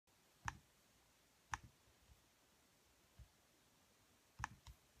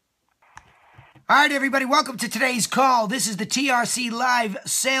All right, everybody, welcome to today's call. This is the TRC Live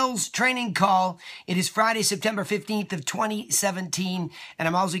Sales Training Call. It is Friday, September 15th of 2017, and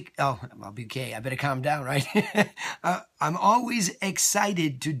I'll be okay. I better calm down, right? I'm always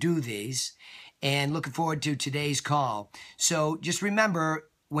excited to do these and looking forward to today's call. So just remember,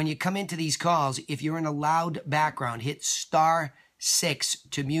 when you come into these calls, if you're in a loud background, hit *6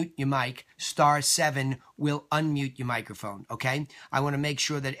 to mute your mic. *7 will unmute your microphone, okay? I want to make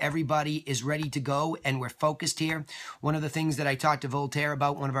sure that everybody is ready to go and we're focused here. One of the things that I talked to Voltaire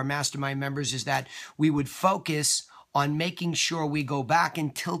about, one of our mastermind members, is that we would focus on making sure we go back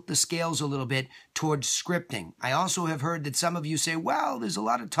and tilt the scales a little bit towards scripting. I also have heard that some of you say, well, there's a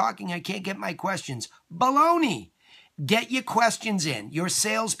lot of talking, I can't get my questions. Baloney! Get your questions in. You're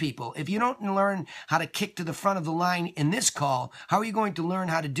salespeople. If you don't learn how to kick to the front of the line in this call, how are you going to learn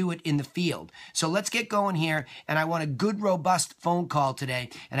how to do it in the field? So let's get going here, and I want a good, robust phone call today,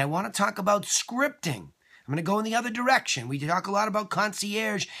 and I want to talk about scripting. I'm going to go in the other direction. We talk a lot about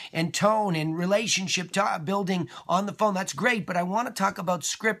concierge and tone and relationship building on the phone. That's great, but I want to talk about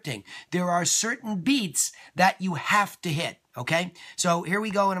scripting. There are certain beats that you have to hit, okay? So here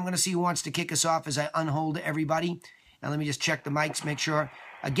we go, and I'm going to see who wants to kick us off as I unhold everybody. Now, let me just check the mics, make sure.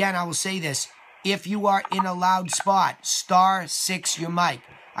 Again, I will say this. If you are in a loud spot, *6 your mic.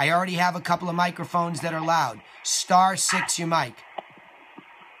 I already have a couple of microphones that are loud. *6 your mic.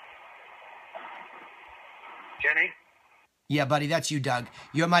 Jenny? Yeah, buddy, that's you, Doug.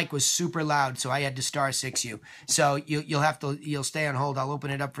 Your mic was super loud, so I had to *6 you. So you'll stay on hold. I'll open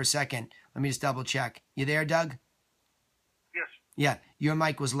it up for a second. Let me just double check. You there, Doug? Yes. Yeah, your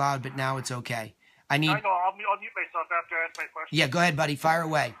mic was loud, but now it's okay. I know. I'll mute myself after I ask my question. Yeah, go ahead, buddy. Fire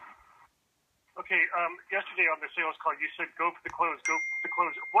away. Okay. Yesterday on the sales call, you said go for the close. Go for the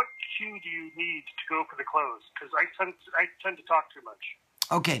close. What cue do you need to go for the close? Because I tend to talk too much.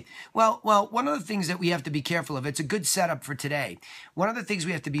 Okay. Well, one of the things that we have to be careful of, it's a good setup for today. One of the things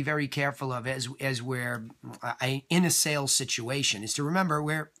we have to be very careful of as we're in a sales situation is to remember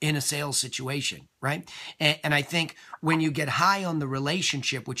we're in a sales situation, right? And I think when you get high on the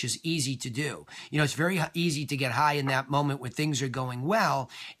relationship, which is easy to do, it's very easy to get high in that moment when things are going well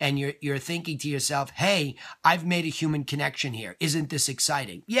and you're thinking to yourself, hey, I've made a human connection here. Isn't this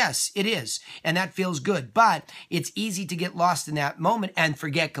exciting? Yes, it is. And that feels good. But it's easy to get lost in that moment and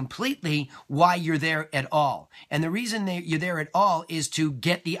forget completely why you're there at all. And the reason that you're there at all is to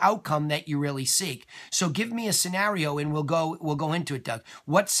get the outcome that you really seek. So give me a scenario and we'll go into it, Doug.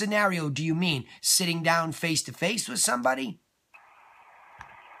 What scenario do you mean? Sitting down face to face with somebody?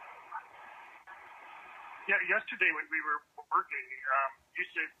 Yeah, yesterday when we were working, you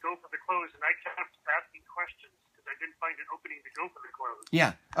said go for the close, and I kept asking questions because I didn't find an opening to go for the close.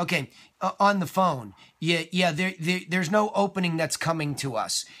 Yeah. Okay. On the phone. Yeah. There's no opening that's coming to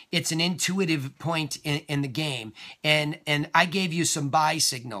us. It's an intuitive point in the game, and I gave you some buy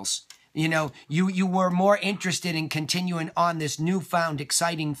signals. You were more interested in continuing on this newfound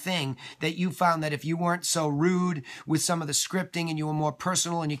exciting thing that you found that if you weren't so rude with some of the scripting and you were more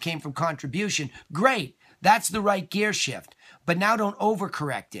personal and you came from contribution, great. That's the right gear shift. But now don't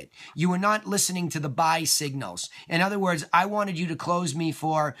overcorrect it. You were not listening to the buy signals. In other words, I wanted you to close me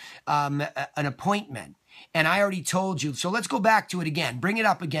for an appointment. And I already told you. So let's go back to it again. Bring it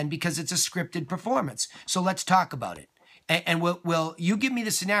up again because it's a scripted performance. So let's talk about it. And we'll you give me the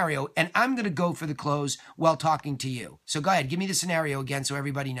scenario, and I'm going to go for the close while talking to you. So go ahead, give me the scenario again so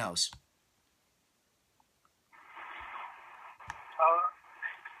everybody knows.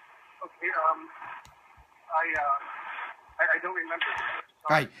 Okay. I don't remember.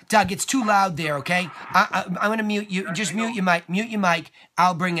 All right, Doug, it's too loud there. Okay, I'm going to mute you. Just mute your mic. Mute your mic.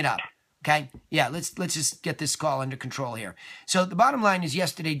 I'll bring it up. Okay? Yeah, let's just get this call under control here. So the bottom line is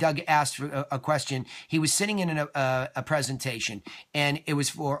yesterday Doug asked for a question. He was sitting in a presentation, and it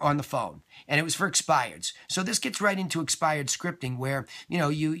was on the phone, and it was for expireds. So this gets right into expired scripting where,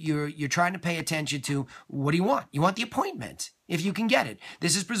 you're trying to pay attention to what do you want? You want the appointment, if you can get it.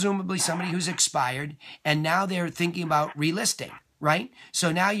 This is presumably somebody who's expired, and now they're thinking about relisting, right?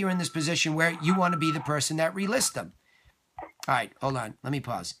 So now you're in this position where you want to be the person that relists them. All right, hold on. Let me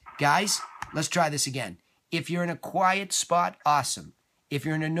pause. Guys, let's try this again. If you're in a quiet spot, awesome. If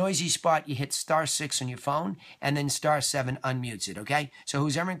you're in a noisy spot, you hit *6 on your phone, and then *7 unmutes it, okay? So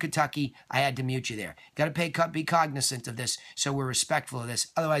who's ever in Kentucky, I had to mute you there. Got to be cognizant of this so we're respectful of this.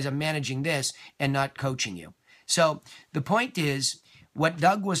 Otherwise, I'm managing this and not coaching you. So the point is, what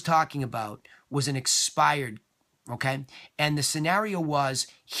Doug was talking about was an expired Okay. And the scenario was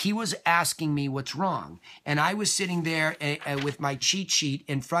he was asking me what's wrong. And I was sitting there with my cheat sheet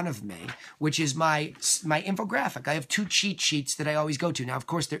in front of me, which is my infographic. I have 2 cheat sheets that I always go to. Now, of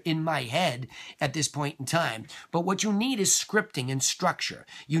course, they're in my head at this point in time. But what you need is scripting and structure.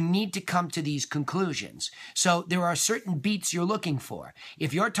 You need to come to these conclusions. So there are certain beats you're looking for.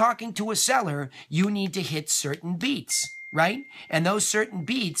 If you're talking to a seller, you need to hit certain beats. Right? And those certain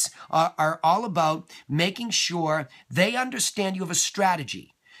beats are all about making sure they understand you have a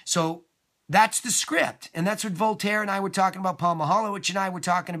strategy. So that's the script. And that's what Voltaire and I were talking about. Paul Mihalowicz and I were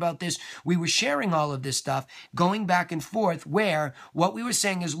talking about this. We were sharing all of this stuff, going back and forth, where what we were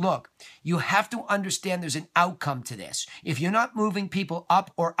saying is, look, you have to understand there's an outcome to this. If you're not moving people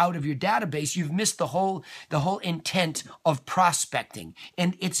up or out of your database, you've missed the whole intent of prospecting.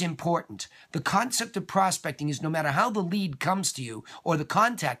 And it's important. The concept of prospecting is no matter how the lead comes to you or the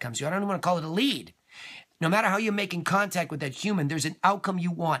contact comes to you, I don't even want to call it a lead. No matter how you're making contact with that human, there's an outcome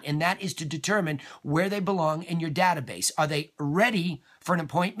you want, and that is to determine where they belong in your database. Are they ready for an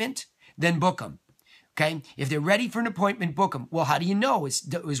appointment? Then book them. Okay? If they're ready for an appointment, book them. Well, how do you know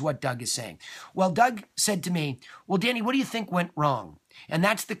is what Doug is saying. Well, Doug said to me, well, Danny, what do you think went wrong? And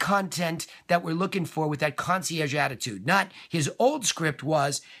that's the content that we're looking for with that concierge attitude. Not his old script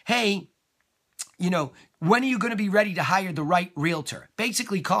was, hey, when are you going to be ready to hire the right realtor?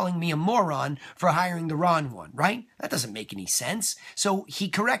 Basically calling me a moron for hiring the wrong one, right? That doesn't make any sense. So he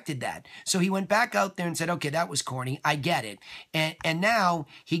corrected that. So he went back out there and said, okay, that was corny. I get it. And now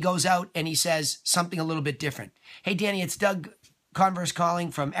he goes out and he says something a little bit different. Hey, Danny, it's Doug Converse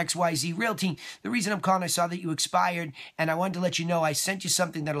calling from XYZ Realty. The reason I'm calling, I saw that you expired, and I wanted to let you know I sent you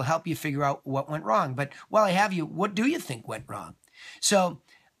something that'll help you figure out what went wrong. But while I have you, what do you think went wrong? So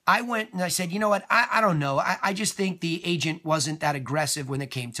I went and I said, you know what? I don't know. I just think the agent wasn't that aggressive when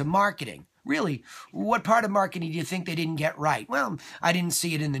it came to marketing. Really, what part of marketing do you think they didn't get right? Well, I didn't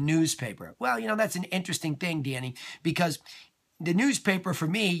see it in the newspaper. Well, that's an interesting thing, Danny, because the newspaper for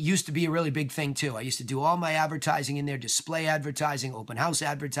me used to be a really big thing too. I used to do all my advertising in there, display advertising, open house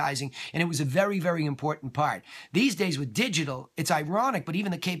advertising, and it was a very, very important part. These days with digital, it's ironic, but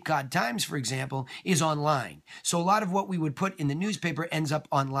even the Cape Cod Times, for example, is online. So a lot of what we would put in the newspaper ends up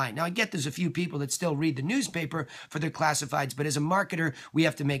online. Now, I get there's a few people that still read the newspaper for their classifieds, but as a marketer, we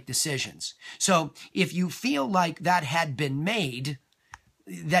have to make decisions. So if you feel like that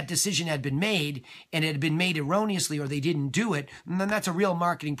decision had been made and it had been made erroneously or they didn't do it, then that's a real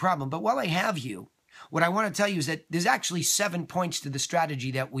marketing problem. But while I have you, what I want to tell you is that there's actually 7 points to the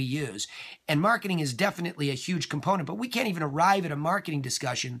strategy that we use. And marketing is definitely a huge component, but we can't even arrive at a marketing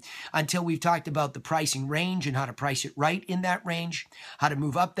discussion until we've talked about the pricing range and how to price it right in that range, how to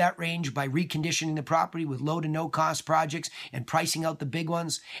move up that range by reconditioning the property with low to no cost projects and pricing out the big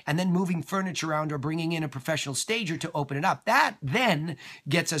ones, and then moving furniture around or bringing in a professional stager to open it up. That then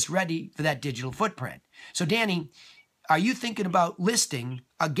gets us ready for that digital footprint. So Danny, are you thinking about listing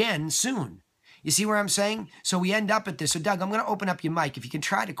again soon? You see where I'm saying? So we end up at this. So Doug, I'm going to open up your mic. If you can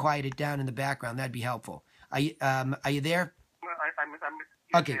try to quiet it down in the background, that'd be helpful. Are you there?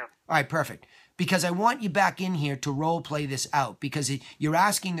 I'm okay. All right, perfect. Because I want you back in here to role play this out because you're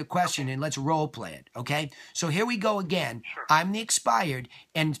asking the question and let's role play it. Okay. So here we go again. Sure. I'm the expired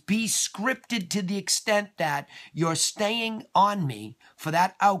and be scripted to the extent that you're staying on me for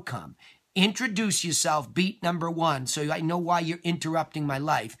that outcome. Introduce yourself, beat number 1, so I know why you're interrupting my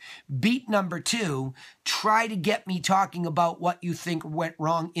life. Beat number 2, try to get me talking about what you think went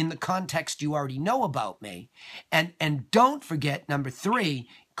wrong in the context you already know about me. And don't forget, number 3,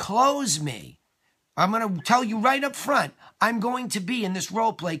 close me. I'm going to tell you right up front, I'm going to be in this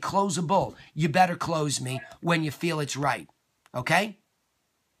role play closable. You better close me when you feel it's right. Okay?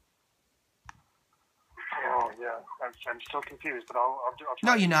 Oh, yeah. I'm still confused, but I'll try.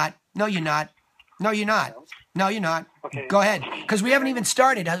 No, you're not. No, you're not. No, you're not. No, you're not. Okay. Go ahead. Because we haven't even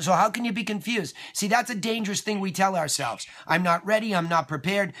started. So how can you be confused? See, that's a dangerous thing we tell ourselves. I'm not ready. I'm not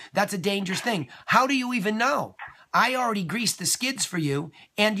prepared. That's a dangerous thing. How do you even know? I already greased the skids for you,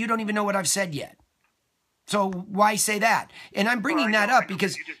 and you don't even know what I've said yet. So why say that? And I'm bringing that up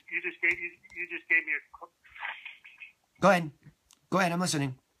because you just gave me a. Go ahead. Go ahead. I'm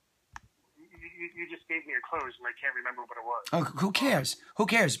listening. You just gave me a close, and I can't remember what it was. Oh, who cares? Who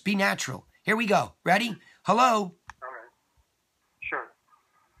cares? Be natural. Here we go. Ready? Hello? All right. Sure.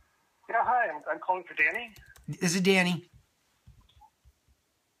 Yeah, hi. I'm calling for Danny. This is Danny.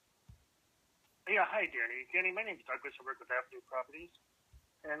 Yeah, hi, Danny. Danny, my name's Douglas. I work with Avenue Properties.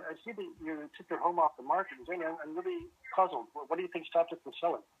 and I see that you took your home off the market. And I'm really puzzled. What do you think stopped it from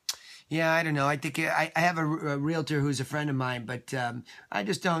selling? Yeah, I don't know. I think I have a realtor who's a friend of mine, but I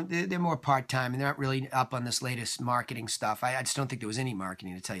just don't. They're more part time, and they're not really up on this latest marketing stuff. I just don't think there was any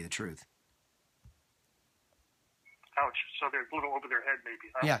marketing, to tell you the truth. Ouch. So they're a little over their head,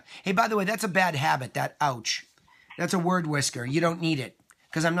 maybe. Huh? Yeah. Hey, by the way, that's a bad habit. That ouch. That's a word whisker. You don't need it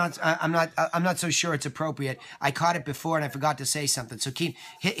because I'm not so sure it's appropriate. I caught it before and I forgot to say something. So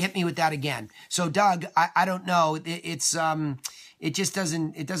hit me with that again. So Doug, I don't know. It just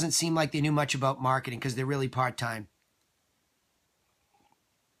doesn't seem like they knew much about marketing because they're really part time.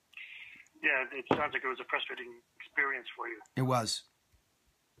 Yeah, it sounds like it was a frustrating experience for you. It was.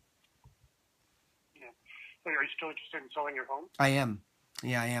 Yeah. So are you still interested in selling your home? I am.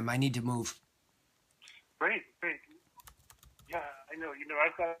 Yeah, I am. I need to move. Great. Yeah, I know.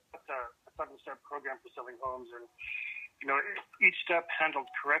 I've got a 7-step program for selling homes, and each step handled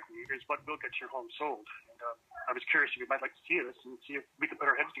correctly is what will get your home sold. And I was curious if you might like to see this and see if we can put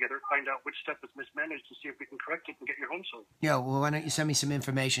our heads together, find out which step is mismanaged, and see if we can correct it and get your home sold. Yeah. Well, why don't you send me some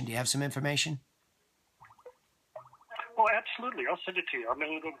information? Do you have some information? Oh, absolutely. I'll send it to you. I'll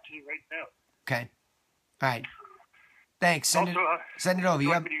mail it over to you right now. Okay. All right. Thanks. Send it over.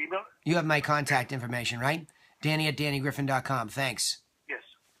 You have my contact information, right? Danny@DannyGriffin.com. Thanks. Yes.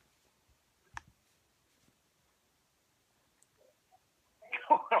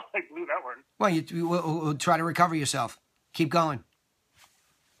 Well, I blew that one. Well, we'll try to recover yourself. Keep going.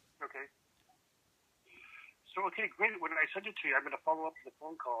 Okay. So, okay, great. When I send it to you, I'm going to follow up with a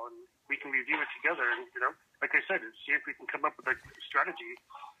phone call, and we can review it together. And, like I said, see if we can come up with a strategy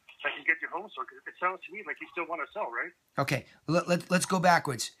that can get your home sold. It sounds to me like you still want to sell, right? Okay. Let's go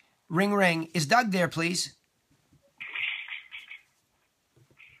backwards. Ring, ring. Is Doug there, please?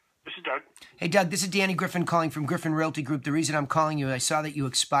 This is Doug. Hey, Doug, this is Danny Griffin calling from Griffin Realty Group. The reason I'm calling you, I saw that you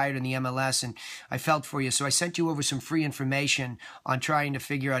expired in the MLS, and I felt for you. So I sent you over some free information on trying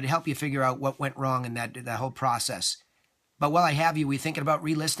to help you figure out what went wrong in that whole process. But while I have you, were you thinking about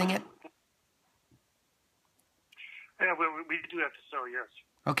relisting it? Yeah, we do have to sell, yes.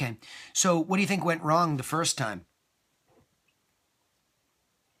 Okay. So what do you think went wrong the first time?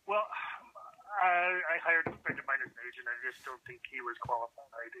 Well, I hired a friend of mine as an agent. I just don't think he was qualified.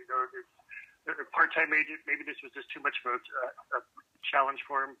 A part-time agent, maybe this was just too much of a challenge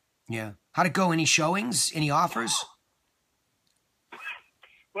for him. Yeah. How'd it go? Any showings? Any offers?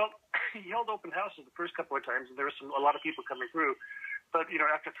 Well, he held open houses the first couple of times, and there was a lot of people coming through. But,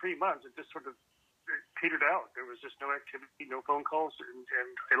 after 3 months, it just sort of petered out. There was just no activity, no phone calls, and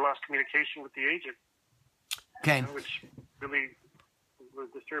they lost communication with the agent. Okay. Which really was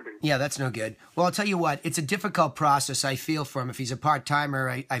disturbing. Yeah, that's no good. Well, I'll tell you what, it's a difficult process. I feel for him. If he's a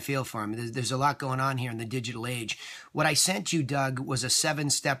part-timer, I feel for him. There's a lot going on here in the digital age. What I sent you, Doug, was a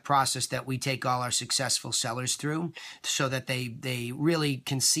 7-step process that we take all our successful sellers through so that they really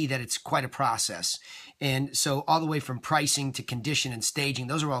can see that it's quite a process. And so all the way from pricing to condition and staging,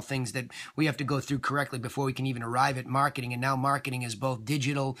 those are all things that we have to go through correctly before we can even arrive at marketing. And now marketing is both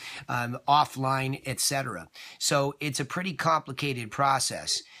digital, offline, etc. So it's a pretty complicated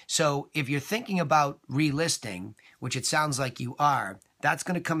process. So if you're thinking about relisting, which it sounds like you are, that's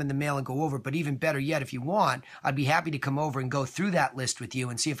going to come in the mail and go over. But even better yet, if you want, I'd be happy to come over and go through that list with you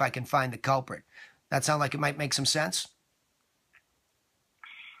and see if I can find the culprit. That sound like it might make some sense?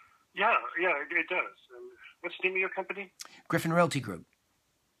 Yeah, it does. What's the name of your company? Griffin Realty Group.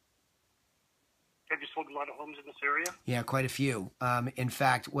 Have you sold a lot of homes in this area? Yeah, quite a few. In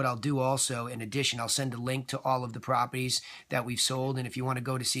fact, what I'll do also, in addition, I'll send a link to all of the properties that we've sold. And if you want to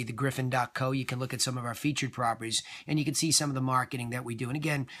go to see thegriffin.co, you can look at some of our featured properties and you can see some of the marketing that we do. And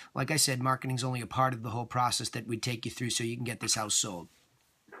again, like I said, marketing is only a part of the whole process that we take you through so you can get this house sold.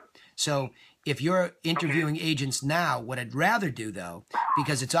 So if you're interviewing agents now, what I'd rather do, though,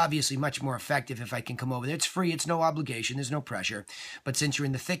 because it's obviously much more effective if I can come over there. It's free. It's no obligation. There's no pressure. But since you're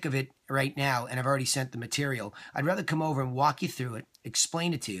in the thick of it right now and I've already sent the material, I'd rather come over and walk you through it,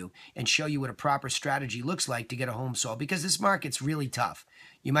 explain it to you, and show you what a proper strategy looks like to get a home sold, because this market's really tough.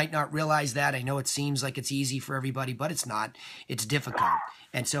 You might not realize that. I know it seems like it's easy for everybody, but it's not. It's difficult.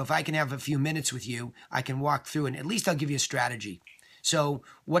 And so if I can have a few minutes with you, I can walk through and at least I'll give you a strategy. So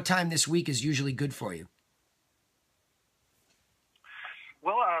what time this week is usually good for you?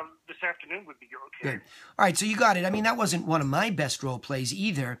 Well, this afternoon would be okay. Good. All right, so you got it. I mean, that wasn't one of my best role plays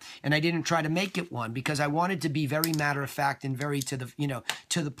either, and I didn't try to make it one because I wanted to be very matter of fact and very to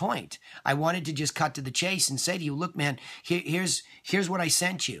the point. I wanted to just cut to the chase and say to you, look, man, here's what I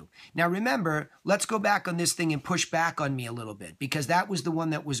sent you. Now, remember, let's go back on this thing and push back on me a little bit because that was the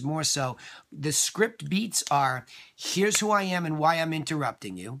one that was more so. The script beats are, here's who I am and why I'm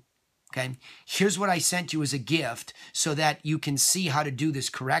interrupting you. Okay, here's what I sent you as a gift so that you can see how to do this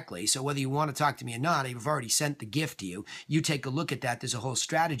correctly. So whether you want to talk to me or not, I've already sent the gift to you. You take a look at that. There's a whole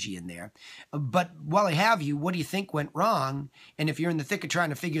strategy in there. But while I have you, what do you think went wrong? And if you're in the thick of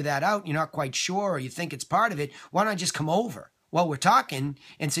trying to figure that out, you're not quite sure, or you think it's part of it, why don't I just come over while we're talking?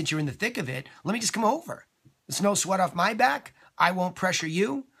 And since you're in the thick of it, let me just come over. It's no sweat off my back. I won't pressure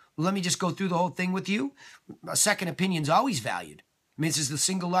you. Let me just go through the whole thing with you. A second opinion's always valued. I mean, this is the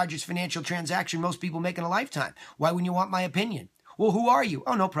single largest financial transaction most people make in a lifetime. Why wouldn't you want my opinion? Well, who are you?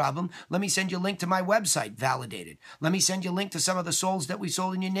 Oh, no problem. Let me send you a link to my website. Validated. Let me send you a link to some of the souls that we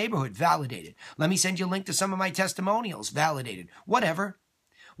sold in your neighborhood. Validated. Let me send you a link to some of my testimonials. Validated. Whatever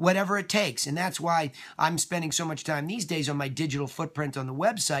it takes. And that's why I'm spending so much time these days on my digital footprint on the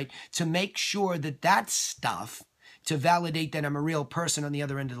website to make sure that that stuff, to validate that I'm a real person on the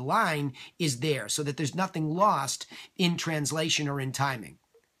other end of the line, is there so that there's nothing lost in translation or in timing,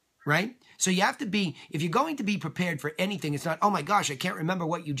 right? So you have to be, if you're going to be prepared for anything, it's not, oh my gosh, I can't remember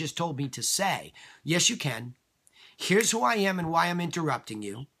what you just told me to say. Yes, you can. Here's who I am and why I'm interrupting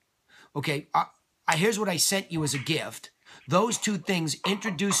you. Okay, here's what I sent you as a gift. Those two things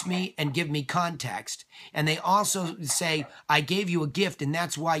introduce me and give me context. And they also say, I gave you a gift and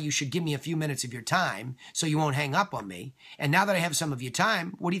that's why you should give me a few minutes of your time so you won't hang up on me. And now that I have some of your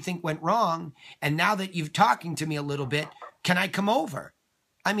time, what do you think went wrong? And now that you've talking to me a little bit, can I come over?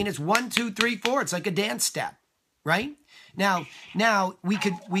 I mean, it's 1, 2, 3, 4. It's like a dance step, right? Now we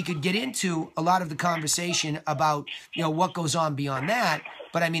could get into a lot of the conversation about, what goes on beyond that.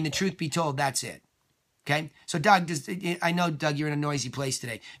 But I mean, the truth be told, that's it. Okay, so Doug, I know, Doug, you're in a noisy place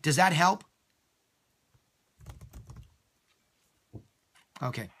today. Does that help?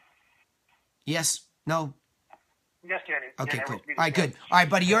 Okay. Yes? No? Yes, Danny. Okay, yeah, cool. All right, good. All right,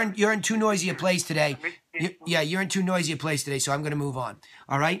 buddy, you're in too noisy a place today. You're in too noisy a place today, so I'm going to move on.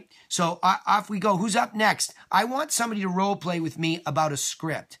 All right? So off we go. Who's up next? I want somebody to role play with me about a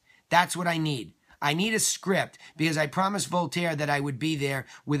script. That's what I need. I need a script because I promised Voltaire that I would be there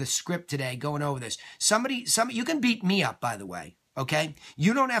with a script today going over this. Somebody, you can beat me up, by the way, okay?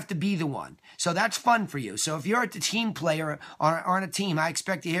 You don't have to be the one. So that's fun for you. So if you're a team player or on a team, I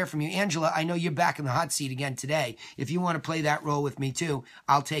expect to hear from you. Angela, I know you're back in the hot seat again today. If you want to play that role with me too,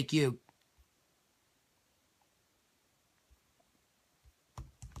 I'll take you.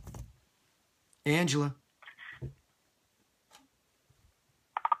 Angela.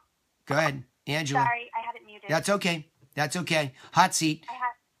 Go ahead. Angela. Sorry, I had it muted. That's okay. That's okay. Hot seat.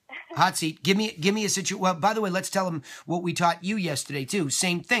 Hot seat. Give me a situation. Well, by the way, let's tell them what we taught you yesterday too.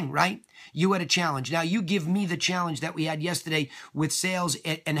 Same thing, right? You had a challenge. Now you give me the challenge that we had yesterday with sales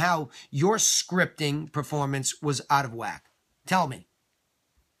and how your scripting performance was out of whack. Tell me.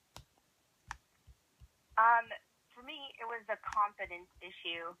 For me, it was a confidence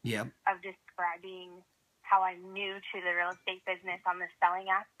issue. Yeah. Of describing how I'm new to the real estate business on the selling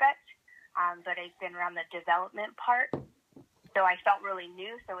aspect. But I've been around the development part, so I felt really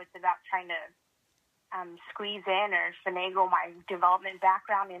new. So it's about trying to squeeze in or finagle my development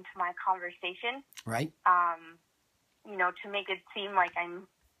background into my conversation. Right. To make it seem like I'm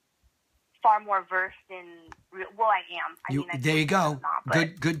far more versed in. Well, I am. There you go.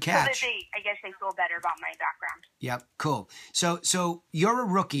 Good catch. So that I guess they feel better about my background. Yep, cool. So you're a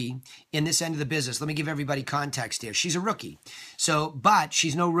rookie in this end of the business. Let me give everybody context here. She's a rookie. But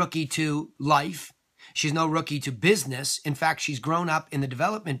she's no rookie to life. She's no rookie to business. In fact, she's grown up in the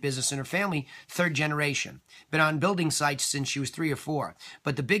development business in her family, third generation. Been on building sites since she was 3 or 4.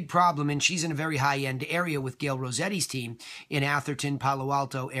 But the big problem, and she's in a very high-end area with Gail Rossetti's team in Atherton, Palo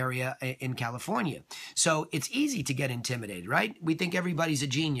Alto area in California. So it's easy to get intimidated, right? We think everybody's a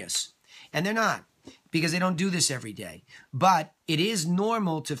genius. And they're not, because they don't do this every day. But it is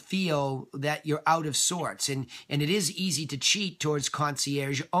normal to feel that you're out of sorts. And it is easy to cheat towards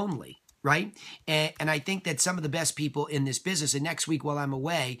concierge only. Right? And I think that some of the best people in this business, and next week while I'm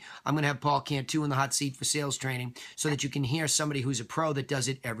away, I'm going to have Paul Cantu in the hot seat for sales training so that you can hear somebody who's a pro that does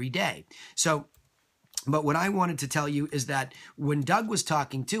it every day. But what I wanted to tell you is that when Doug was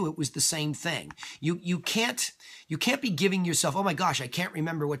talking too, it was the same thing. You can't be giving yourself, oh my gosh, I can't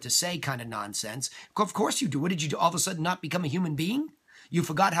remember what to say kind of nonsense. Of course you do. What did you do? All of a sudden not become a human being? You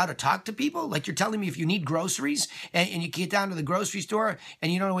forgot how to talk to people? Like you're telling me if you need groceries and you get down to the grocery store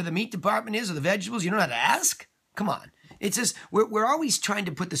and you don't know where the meat department is or the vegetables, you don't know how to ask? Come on. It's just, we're always trying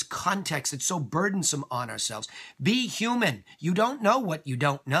to put this context that's so burdensome on ourselves. Be human. You don't know what you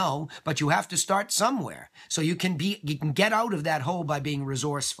don't know, but you have to start somewhere. So you can get out of that hole by being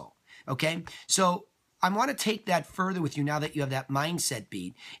resourceful. Okay? So I want to take that further with you now that you have that mindset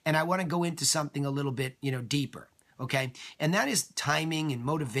beat, and I want to go into something a little bit, deeper. Okay? And that is timing and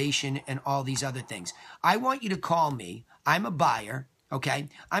motivation and all these other things. I want you to call me. I'm a buyer. Okay?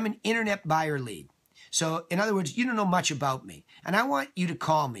 I'm an internet buyer lead. So, in other words, you don't know much about me. And I want you to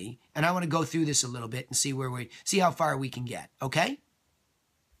call me, and I want to go through this a little bit and see how far we can get. Okay?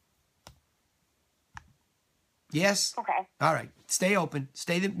 Yes? Okay. All right. Stay open.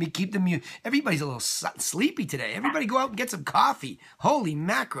 Keep the mute. Everybody's a little sleepy today. Everybody go out and get some coffee. Holy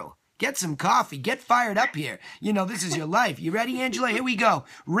mackerel. Get some coffee. Get fired up here. This is your life. You ready, Angela? Here we go.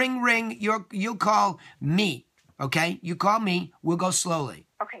 Ring, ring. You'll call me. Okay? You call me. We'll go slowly.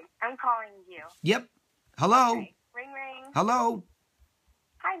 Okay. I'm calling you. Yep. Hello? Okay. Ring, ring. Hello?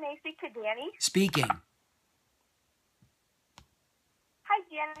 Hi, may I speak to Danny? Speaking. Hi,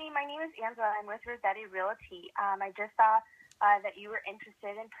 Danny. My name is Angela. I'm with Realty. I just saw that you were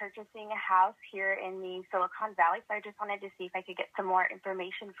interested in purchasing a house here in the Silicon Valley, so I just wanted to see if I could get some more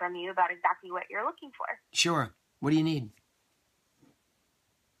information from you about exactly what you're looking for. Sure. What do you need?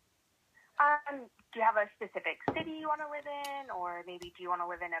 Do you have a specific city you want to live in, or maybe do you want to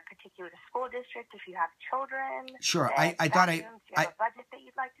live in a particular school district if you have children? Sure. I thought do you have a budget that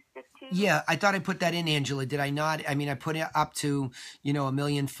you'd like to stick to? Yeah, I thought I put that in, Angela. Did I not? I mean, I put it up to, $1.5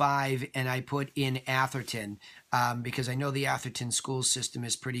 million, and I put in Atherton because I know the Atherton school system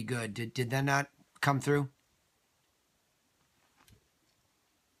is pretty good. Did that not come through?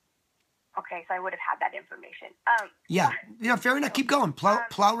 Okay, so I would have had that information. Yeah, fair enough. Keep going.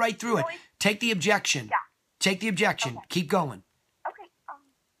 Plow right through it. Take the objection. Yeah. Take the objection. Okay. Keep going. Okay.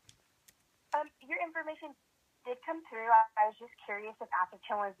 Your information did come through. I was just curious if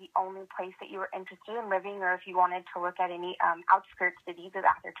Atherton was the only place that you were interested in living, or if you wanted to look at any outskirts cities of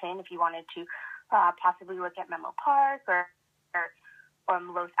Atherton, if you wanted to possibly look at Menlo Park or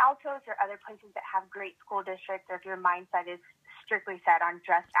Los Altos or other places that have great school districts, or if your mindset is strictly set on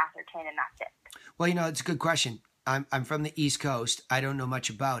just Atherton and that's it. Well, it's a good question. I'm from the East Coast. I don't know much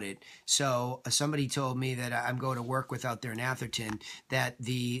about it. So somebody told me that I'm going to work with out there in Atherton that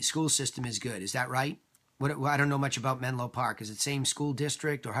the school system is good. Is that right? I don't know much about Menlo Park. Is it same school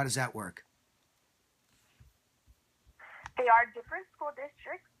district, or how does that work? They are different school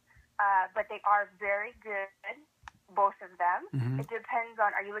districts, but they are very good, both of them. Mm-hmm. It depends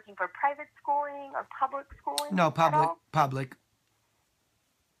on, are you looking for private schooling or public schooling? No, public. Public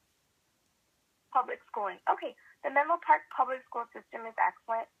schooling. Okay. The Menlo Park public school system is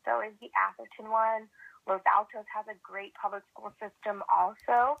excellent. So is the Atherton one. Los Altos has a great public school system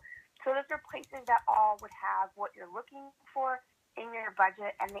also. So those are places that all would have what you're looking for in your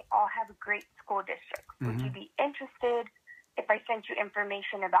budget, and they all have great school districts. Mm-hmm. Would you be interested if I sent you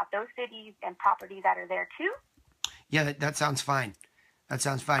information about those cities and properties that are there too? Yeah, that sounds fine. That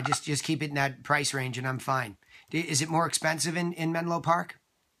sounds fine. Just keep it in that price range, and I'm fine. Is it more expensive in Menlo Park?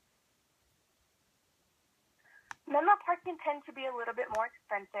 Menlo Park can tend to be a little bit more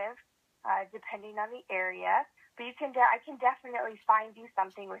expensive, depending on the area. But I can definitely find you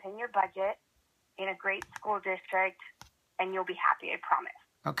something within your budget in a great school district, and you'll be happy, I promise.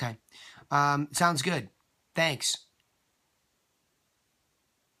 Okay. Sounds good. Thanks.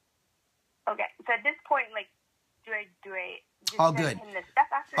 Okay. So at this point, do I just all send good. him the stuff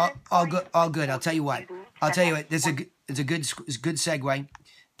after this? All good. I'll tell you what. It's a good segue.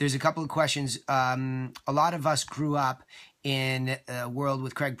 There's a couple of questions. A lot of us grew up in a world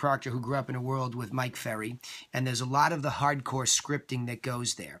with Craig Proctor, who grew up in a world with Mike Ferry, and there's a lot of the hardcore scripting that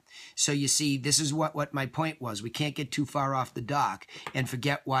goes there. So you see, this is what my point was. We can't get too far off the dock and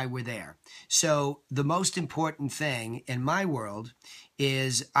forget why we're there. So the most important thing in my world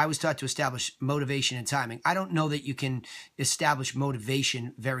is I was taught to establish motivation and timing. I don't know that you can establish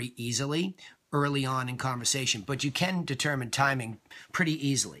motivation very easily early on in conversation, but you can determine timing pretty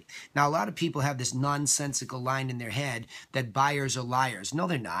easily. Now, a lot of people have this nonsensical line in their head that buyers are liars. No,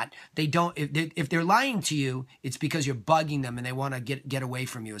 they're not. They don't. If they're lying to you, it's because you're bugging them and they want to get away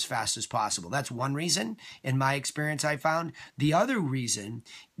from you as fast as possible. That's one reason, in my experience, I found. The other reason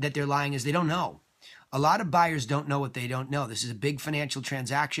that they're lying is they don't know. A lot of buyers don't know what they don't know. This is a big financial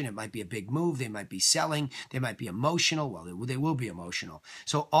transaction. It might be a big move. They might be selling. They might be emotional. Well, they will be emotional.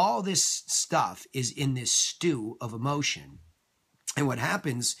 So all this stuff is in this stew of emotion. And what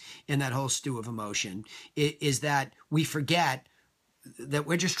happens in that whole stew of emotion is that we forget that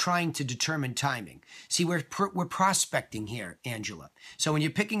we're just trying to determine timing. See, we're prospecting here, Angela. So when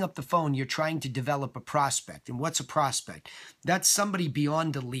you're picking up the phone, you're trying to develop a prospect. And what's a prospect? That's somebody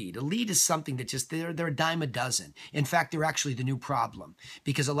beyond a lead. A lead is something that just, they're a dime a dozen. In fact, they're actually the new problem,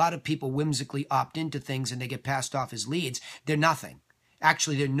 because a lot of people whimsically opt into things and they get passed off as leads. They're nothing.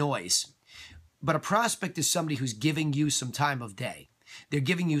 Actually, they're noise. But a prospect is somebody who's giving you some time of day. They're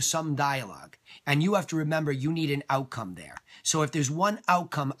giving you some dialogue. And you have to remember you need an outcome there. So if there's one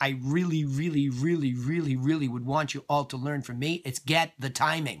outcome I really, really, really, really, really would want you all to learn from me, it's get the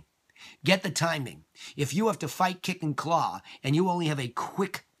timing. Get the timing. If you have to fight, kick, and claw, and you only have a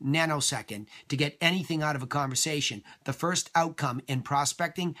quick nanosecond to get anything out of a conversation, the first outcome in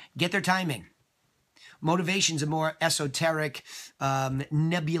prospecting, get their timing. Motivation's a more esoteric,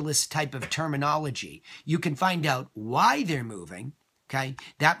 nebulous type of terminology. You can find out why they're moving. Okay,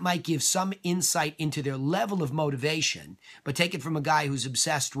 that might give some insight into their level of motivation, but take it from a guy who's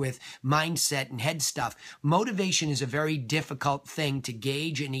obsessed with mindset and head stuff. Motivation is a very difficult thing to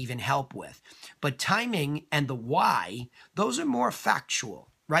gauge and even help with. But timing and the why, those are more factual,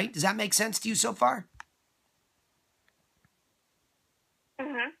 right? Does that make sense to you so far?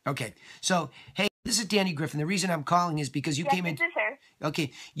 Mm-hmm. Okay, so, hey, this is Danny Griffin. The reason I'm calling is because you came in. This is her.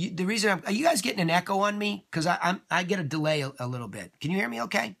 Okay, the reason are you guys getting an echo on me? Because I get a delay a little bit. Can you hear me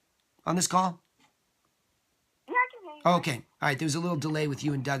okay on this call? Yeah, I can hear you. Okay, all right. There was a little delay with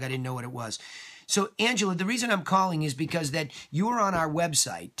you and Doug. I didn't know what it was. So, Angela, the reason I'm calling is because that you were on our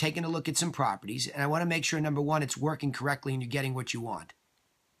website taking a look at some properties, and I want to make sure, number one, it's working correctly and you're getting what you want.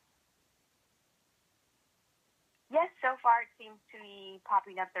 Yes, so far it seems to be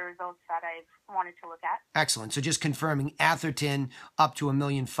popping up the results that I've wanted to look at. Excellent. So just confirming, Atherton up to $1.5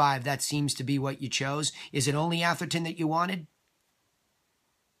 million. That seems to be what you chose. Is it only Atherton that you wanted?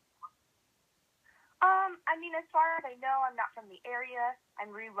 I mean, as far as I know, I'm not from the area. I'm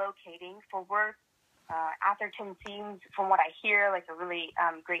relocating for work. Atherton seems, from what I hear, like a really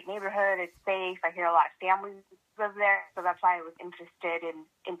great neighborhood. It's safe. I hear a lot of families live there, so that's why I was interested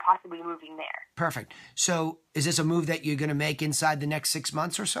in possibly moving there. Perfect. So is this a move that you're going to make inside the next 6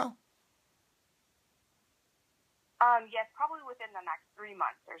 months or so? Yes, probably within the next 3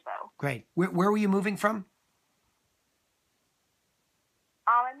 months or so. Great. Where were you moving from?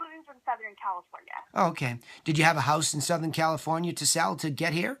 I'm moving from Southern California. Oh, okay. Did you have a house in Southern California to sell to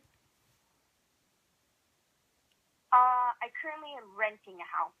get here? I currently am renting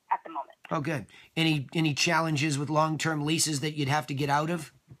a house at the moment. Oh, good. Any challenges with long-term leases that you'd have to get out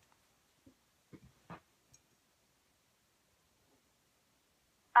of?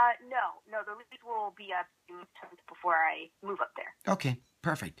 No, the lease will be up before I move up there. Okay,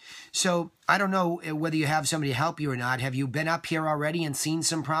 perfect. So I don't know whether you have somebody to help you or not. Have you been up here already and seen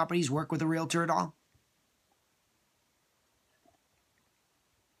some properties, work with a realtor at all?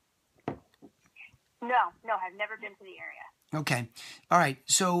 No, I've never been to the area. Okay. All right.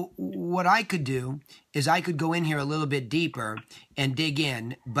 So what I could do is I could go in here a little bit deeper and dig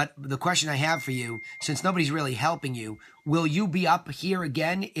in. But the question I have for you, since nobody's really helping you, will you be up here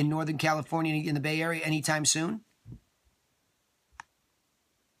again in Northern California, in the Bay Area, anytime soon?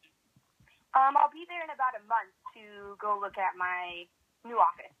 I'll be there in about a month to go look at my new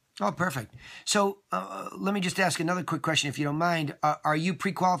office. Oh, perfect. So let me just ask another quick question, if you don't mind. Are you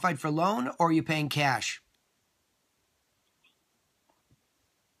pre-qualified for loan or are you paying cash?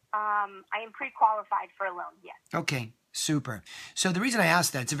 I am pre-qualified for a loan, yes. Okay, super. So the reason I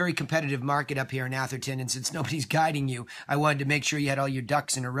asked that, it's a very competitive market up here in Atherton, and since nobody's guiding you, I wanted to make sure you had all your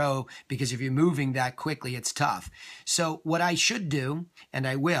ducks in a row, because if you're moving that quickly, it's tough. So what I should do, and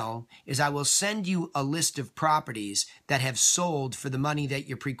I will, is I will send you a list of properties that have sold for the money that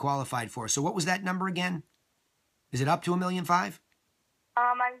you're pre-qualified for. So what was that number again? Is it up to $1.5 million?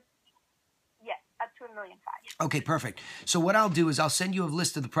 Yes, up to $1.5 million. Okay, perfect. So what I'll do is I'll send you a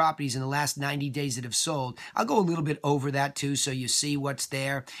list of the properties in the last 90 days that have sold. I'll go a little bit over that too, so you see what's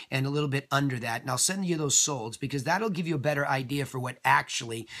there, and a little bit under that. And I'll send you those solds, because that'll give you a better idea for what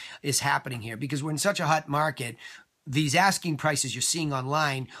actually is happening here. Because we're in such a hot market, these asking prices you're seeing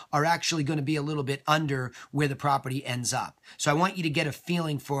online are actually going to be a little bit under where the property ends up. So I want you to get a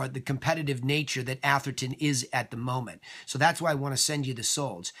feeling for the competitive nature that Atherton is at the moment. So that's why I want to send you the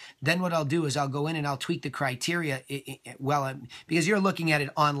solds. Then what I'll do is I'll go in and I'll tweak the criteria. Because you're looking at it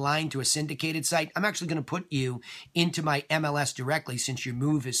online to a syndicated site, I'm actually going to put you into my MLS directly, since your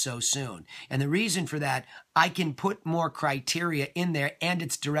move is so soon. And the reason for that, I can put more criteria in there, and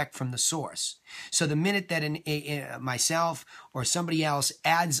it's direct from the source. So the minute that myself or somebody else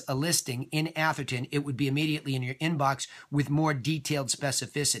adds a listing in Atherton, it would be immediately in your inbox with more detailed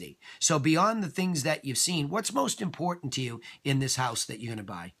specificity. So beyond the things that you've seen, what's most important to you in this house that you're going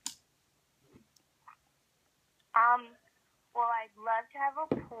to buy? Well, I'd love to have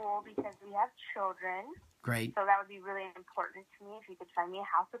a pool because we have children. Great. So that would be really important to me if you could find me a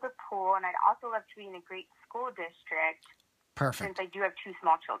house with a pool. And I'd also love to be in a great school district. Perfect. Since I do have 2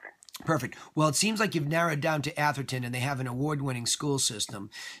 small children. Perfect. Well, it seems like you've narrowed down to Atherton, and they have an award-winning school system.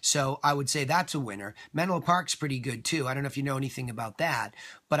 So I would say that's a winner. Menlo Park's pretty good, too. I don't know if you know anything about that.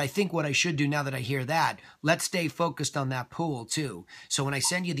 But I think what I should do now that I hear that, let's stay focused on that pool, too. So when I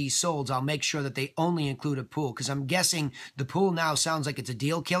send you these solds, I'll make sure that they only include a pool. Because I'm guessing the pool now sounds like it's a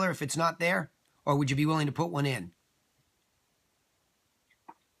deal killer if it's not there. Or would you be willing to put one in?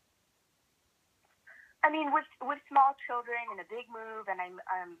 I mean, with small children and a big move, and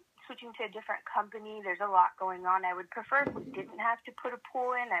I'm switching to a different company, there's a lot going on. I would prefer if we didn't have to put a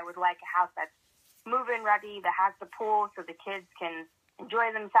pool in. I would like a house that's move-in ready, that has the pool so the kids can enjoy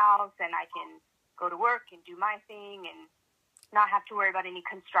themselves and I can go to work and do my thing and not have to worry about any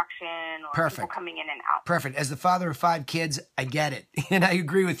construction or people coming in and out. Perfect. As the father of 5 kids, I get it. And I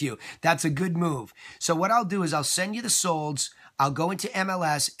agree with you. That's a good move. So what I'll do is I'll send you the solds. I'll go into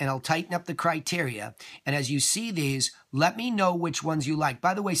MLS and I'll tighten up the criteria. And as you see these, let me know which ones you like.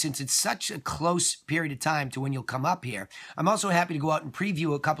 By the way, since it's such a close period of time to when you'll come up here, I'm also happy to go out and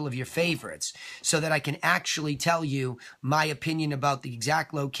preview a couple of your favorites so that I can actually tell you my opinion about the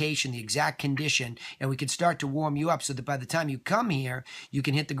exact location, the exact condition, and we can start to warm you up so that by the time you come here, you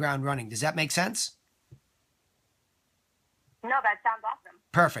can hit the ground running. Does that make sense? No, that sounds awesome.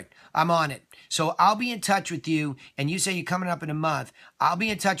 Perfect. I'm on it. So I'll be in touch with you, and you say you're coming up in a month. I'll be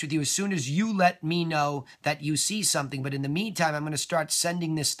in touch with you as soon as you let me know that you see something. But in the meantime, I'm going to start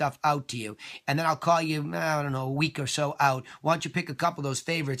sending this stuff out to you. And then I'll call you, I don't know, a week or so out. Why don't you pick a couple of those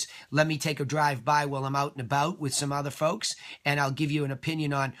favorites? Let me take a drive by while I'm out and about with some other folks, and I'll give you an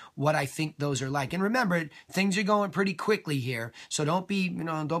opinion on what I think those are like. And remember, things are going pretty quickly here. So don't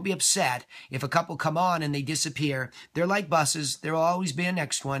be upset if a couple come on and they disappear. They're like buses. There'll always be a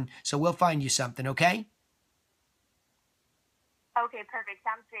next one. So we'll find you something, okay? Okay, perfect.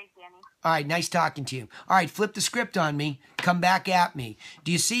 Sounds great, Danny. All right, nice talking to you. All right, flip the script on me. Come back at me.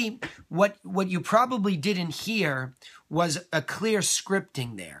 Do you see what you probably didn't hear was a clear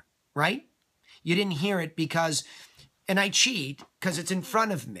scripting there, right? You didn't hear it because, and I cheat because it's in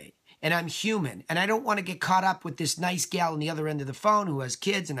front of me. And I'm human, and I don't want to get caught up with this nice gal on the other end of the phone who has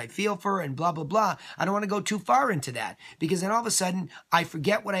kids, and I feel for her, and blah, blah, blah. I don't want to go too far into that, because then all of a sudden, I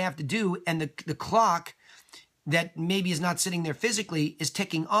forget what I have to do, and the clock that maybe is not sitting there physically is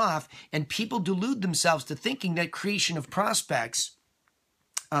ticking off, and people delude themselves to thinking that creation of prospects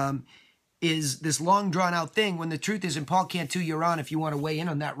is this long drawn-out thing, when the truth is, and Paul Cantu, you're on if you want to weigh in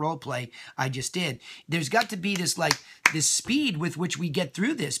on that role play I just did. There's got to be this speed with which we get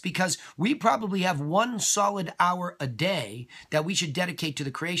through this, because we probably have 1 solid hour a day that we should dedicate to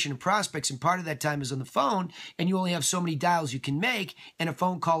the creation of prospects, and part of that time is on the phone, and you only have so many dials you can make, and a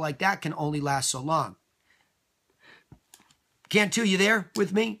phone call like that can only last so long. Cantu, you there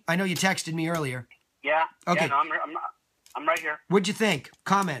with me? I know you texted me earlier. Yeah. Okay. Yeah, no, I'm right here. What'd you think?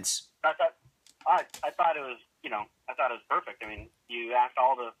 Comments? I thought it was, I thought it was perfect. I mean, you asked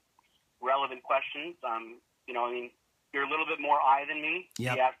all the relevant questions. You're a little bit more I than me.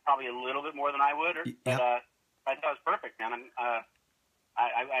 Yep. You asked probably a little bit more than I would. But Yep. I thought it was perfect, man.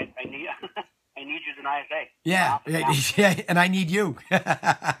 I need I need you as an ISA. Yeah, and I need you.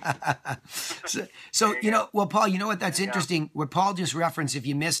 so well, Paul, you know what? That's interesting. What Paul just referenced, if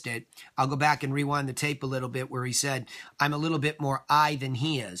you missed it, I'll go back and rewind the tape a little bit, where he said, I'm a little bit more I than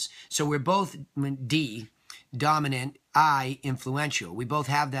he is. So we're both D, dominant, I, influential. We both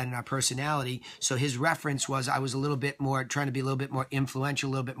have that in our personality. So his reference was I was trying to be a little bit more influential,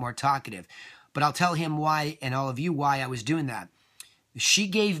 a little bit more talkative. But I'll tell him why, and all of you why I was doing that. She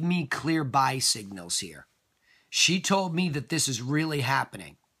gave me clear buy signals here. She told me that this is really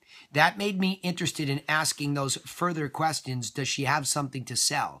happening. That made me interested in asking those further questions. Does she have something to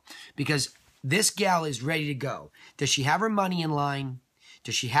sell? Because this gal is ready to go. Does she have her money in line?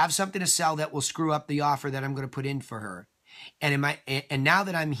 Does she have something to sell that will screw up the offer that I'm going to put in for her? And now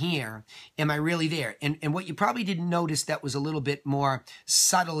that I'm here, am I really there? And what you probably didn't notice that was a little bit more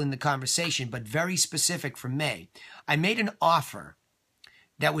subtle in the conversation, but very specific from me. I made an offer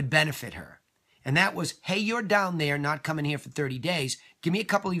that would benefit her. And that was, hey, you're down there, not coming here for 30 days. Give me a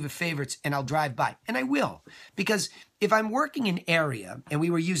couple of your favorites and I'll drive by. And I will. Because if I'm working in area, and we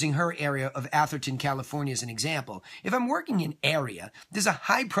were using her area of Atherton, California as an example, if I'm working in area, there's a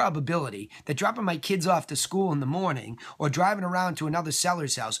high probability that dropping my kids off to school in the morning or driving around to another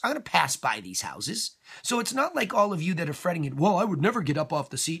seller's house, I'm going to pass by these houses. So it's not like all of you that are fretting it, well, I would never get up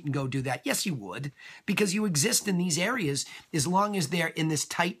off the seat and go do that. Yes, you would, because you exist in these areas as long as they're in this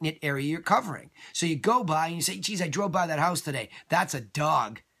tight-knit area you're covering. So you go by and you say, geez, I drove by that house today. That's a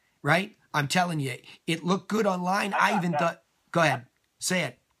dog, right? I'm telling you, it looked good online. I even thought, go ahead, say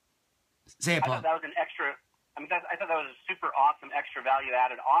it. Say it, Paul. I thought that was an extra, I thought that was a super awesome extra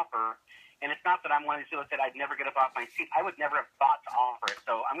value-added offer. And it's not that I'm one of these people that said I'd never get up off my seat. I would never have thought to offer it.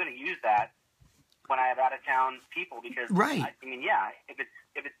 So I'm going to use that when I have out-of-town people because, right.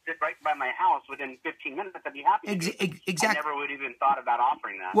 If it's right by my house within 15 minutes, I'd be happy. Exactly. I never would even thought about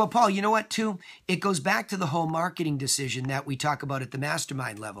offering that. Well, Paul, you know what, too? It goes back to the whole marketing decision that we talk about at the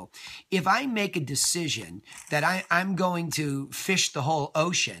mastermind level. If I make a decision that I'm going to fish the whole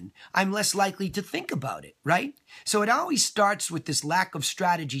ocean, I'm less likely to think about it, right? So it always starts with this lack of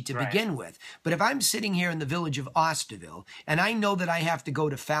strategy to begin with. But if I'm sitting here in the village of Osterville and I know that I have to go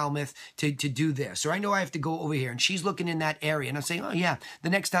to Falmouth to do this, or I know I have to go over here and she's looking in that area and I'm saying, oh yeah, the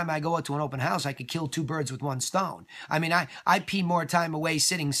next time I go out to an open house, I could kill two birds with one stone. I mean, I pee more time away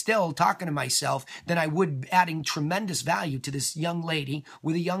sitting still talking to myself than I would adding tremendous value to this young lady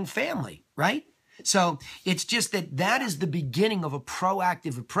with a young family, right? So it's just that is the beginning of a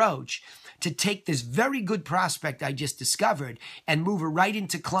proactive approach to take this very good prospect I just discovered and move her right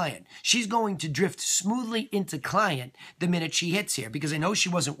into client. She's going to drift smoothly into client the minute she hits here because I know she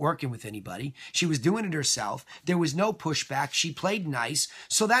wasn't working with anybody. She was doing it herself. There was no pushback. She played nice.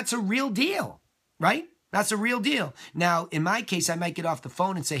 So that's a real deal, right? That's a real deal. Now, in my case, I might get off the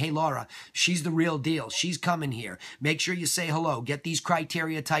phone and say, hey, Laura, she's the real deal. She's coming here. Make sure you say hello. Get these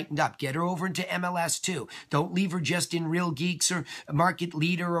criteria tightened up. Get her over into MLS too. Don't leave her just in Real Geeks or Market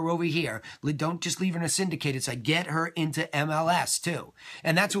Leader or over here. Don't just leave her in a syndicated site. Get her into MLS too.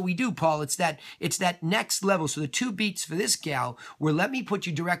 And that's what we do, Paul. It's that next level. So the two beats for this gal were let me put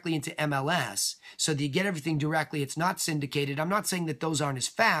you directly into MLS so that you get everything directly. It's not syndicated. I'm not saying that those aren't as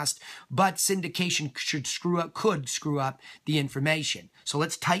fast, but syndication could screw up the information. So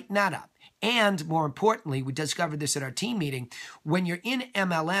let's tighten that up. And more importantly, we discovered this at our team meeting. When you're in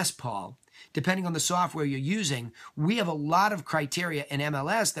MLS, Paul, depending on the software you're using, we have a lot of criteria in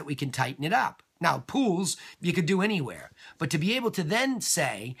MLS that we can tighten it up. Now, pools, you could do anywhere. But to be able to then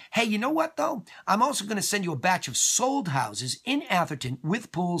say, hey, you know what, though? I'm also going to send you a batch of sold houses in Atherton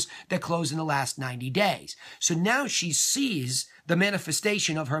with pools that closed in the last 90 days. So now she sees the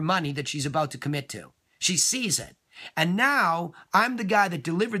manifestation of her money that she's about to commit to. She sees it. And now I'm the guy that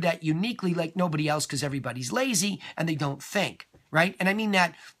delivered that uniquely like nobody else because everybody's lazy and they don't think, right? And I mean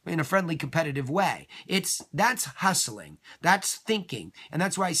that in a friendly, competitive way. That's hustling. That's thinking. And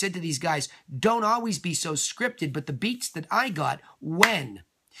that's why I said to these guys, don't always be so scripted, but the beats that I got, when?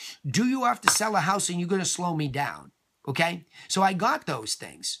 Do you have to sell a house and you're going to slow me down? Okay? So I got those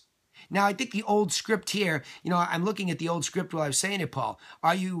things. Now, I think the old script here, I'm looking at the old script while I was saying it, Paul.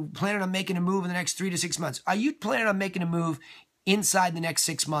 Are you planning on making a move in the next 3 to 6 months? Are you planning on making a move inside the next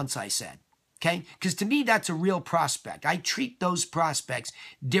 6 months, I said? Okay? Because to me, that's a real prospect. I treat those prospects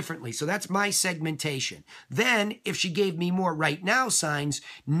differently. So that's my segmentation. Then, if she gave me more right now signs,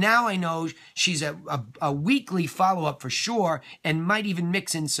 now I know she's a weekly follow-up for sure and might even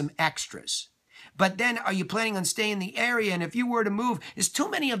mix in some extras. But then, are you planning on staying in the area? And if you were to move, there's too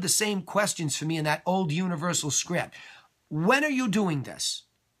many of the same questions for me in that old universal script. When are you doing this?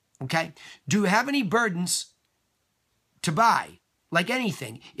 Okay? Do you have any burdens to buy? Like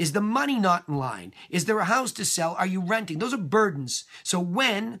anything. Is the money not in line? Is there a house to sell? Are you renting? Those are burdens. So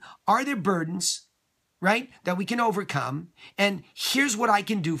when are there burdens, right, that we can overcome? And here's what I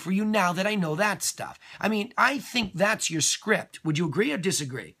can do for you now that I know that stuff. I mean, I think that's your script. Would you agree or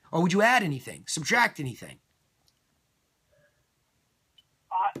disagree? Or would you add anything, subtract anything?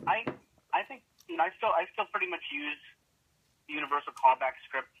 I think I still pretty much use the universal callback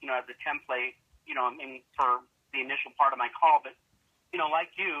script as a template for the initial part of my call. But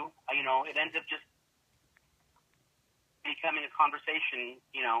like you, it ends up just becoming a conversation.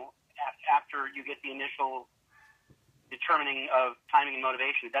 After you get the initial determining of timing and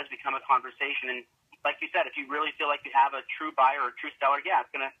motivation, it does become a conversation. And like you said, if you really feel like you have a true buyer or a true seller, yeah,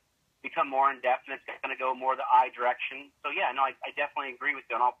 it's going to become more in depth and it's going to go more the I direction. So yeah, no, I definitely agree with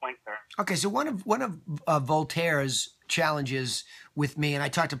you on all points there. Okay, so one of Voltaire's challenge is with me, and I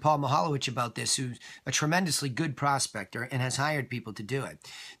talked to Paul Mihalowicz about this, who's a tremendously good prospector and has hired people to do it.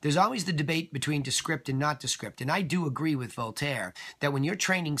 There's always the debate between descript and not descript. And I do agree with Voltaire that when you're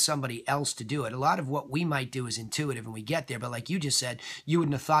training somebody else to do it, a lot of what we might do is intuitive and we get there. But like you just said, you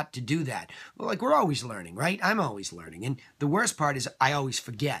wouldn't have thought to do that. Well, like we're always learning, right? I'm always learning. And the worst part is I always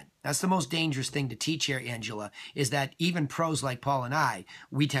forget. That's the most dangerous thing to teach here, Angela, is that even pros like Paul and I,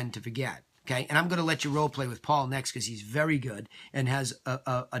 we tend to forget. Okay, and I'm going to let you role play with Paul next because he's very good and has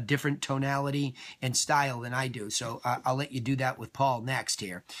a different tonality and style than I do. So I'll let you do that with Paul next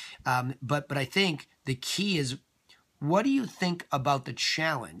here. But I think the key is, what do you think about the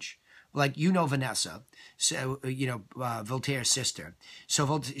challenge? Like, you know Vanessa, so Voltaire's sister.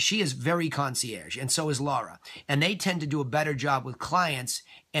 So she is very concierge, and so is Laura. And they tend to do a better job with clients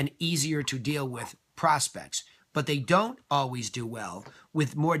and easier to deal with prospects. But they don't always do well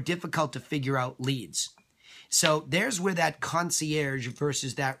with more difficult to figure out leads. So there's where that concierge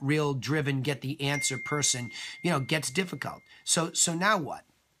versus that real driven, get the answer person, gets difficult. So now what?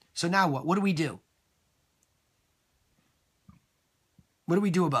 What do we do? What do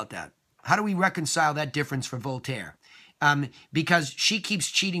we do about that? How do we reconcile that difference for Voltaire? Because she keeps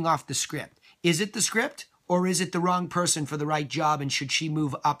cheating off the script. Is it the script, or is it the wrong person for the right job, and should she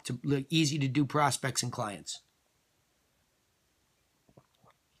move up to easy to do prospects and clients?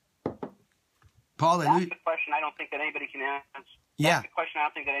 Paul, that's the question I don't think that anybody can answer. Yeah. That's the question I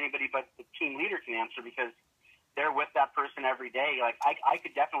don't think that anybody but the team leader can answer, because they're with that person every day. Like, I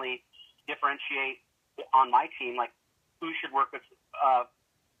could definitely differentiate on my team, like, who should work with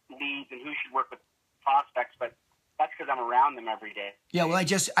leads and who should work with prospects, but that's because I'm around them every day. Yeah, well, I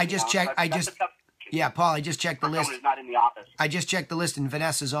just checked. Paul, I just checked the list. Someone who's not in the office. I just checked the list, and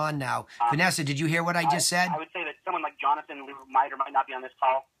Vanessa's on now. Vanessa, did you hear what I just said? I would say that someone like Jonathan who might or might not be on this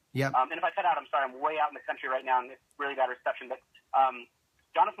call. Yep. And if I cut out, I'm sorry. I'm way out in the country right now, and it's really bad reception. But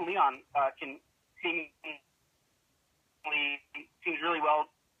Jonathan Leon seems really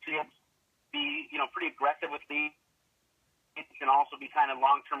well to be, pretty aggressive with leads, and also be kind of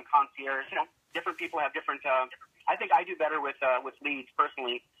long-term concierge. Different people have different. I think I do better with leads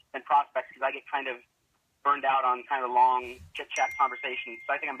personally than prospects, because I get kind of burned out on kind of long chit-chat conversations.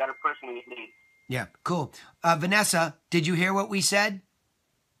 So I think I'm better personally with leads. Yeah, cool. Vanessa, did you hear what we said?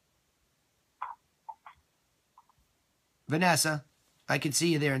 Vanessa, I can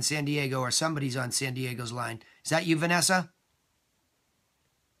see you there in San Diego, or somebody's on San Diego's line. Is that you, Vanessa?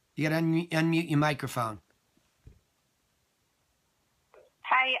 You got to unmute your microphone.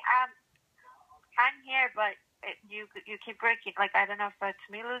 Hi, I'm here, but you keep breaking. Like, I don't know if it's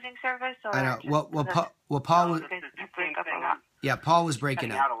me losing service or. I know. Well, Paul was. You break up a lot. Yeah, Paul was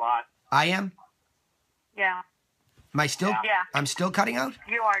breaking out a lot. I am. Yeah. Am I still? Yeah. I'm still cutting out.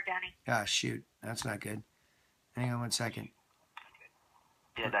 You are, Danny. Ah, shoot, that's not good. Hang on 1 second.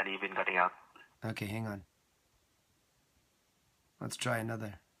 Yeah, Danny, you've been cutting out. Okay, hang on. Let's try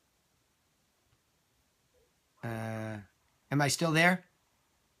another. Am I still there?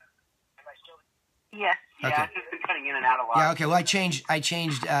 Yes. Okay. Yeah, it's just been cutting in and out a lot. Yeah, okay. Well, I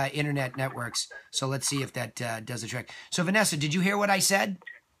changed internet networks, so let's see if that does the trick. So, Vanessa, did you hear what I said?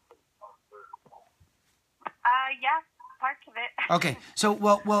 Yeah, parts of it. Okay. So,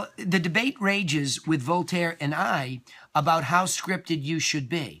 well, the debate rages with Voltaire and I about how scripted you should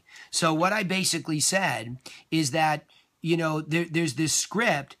be. So, what I basically said is that, there's this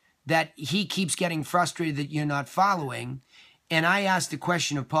script that he keeps getting frustrated that you're not following. And I asked the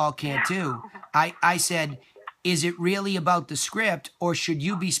question of Paul Cantu. I said, is it really about the script, or should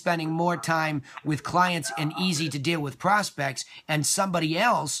you be spending more time with clients and easy to deal with prospects and somebody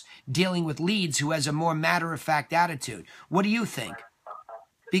else dealing with leads who has a more matter-of-fact attitude? What do you think?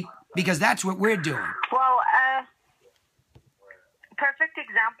 Because that's what we're doing. Well, perfect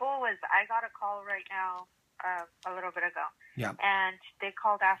example was I got a call right now a little bit ago. Yeah. And they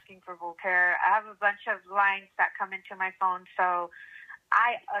called asking for Voltaire. I have a bunch of lines that come into my phone, so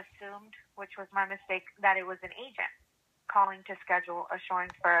I assumed, which was my mistake, that it was an agent calling to schedule a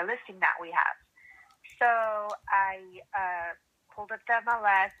showing for a listing that we have. So I pulled up the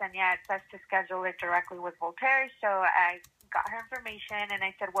MLS, and it says to schedule it directly with Voltaire. So I got her information, and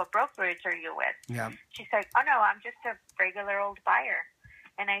I said, what brokerage are you with? Yeah. She said, oh, no, I'm just a regular old buyer.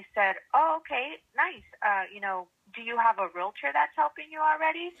 And I said, oh, okay, nice. Do you have a realtor that's helping you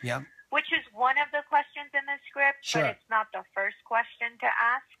already? Yeah. Which is one of the questions in the script, sure. But it's not the first question to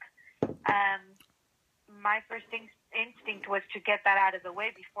ask. My first instinct was to get that out of the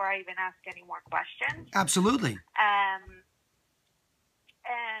way before I even ask any more questions. Absolutely. And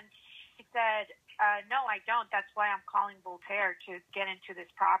she said, no, I don't. That's why I'm calling Voltaire to get into this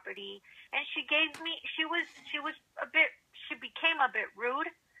property. And she became a bit rude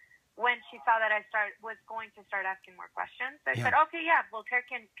when she saw that I was going to start asking more questions. I said, okay, yeah, Voltaire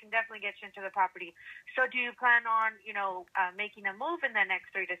can definitely get you into the property. So do you plan on, making a move in the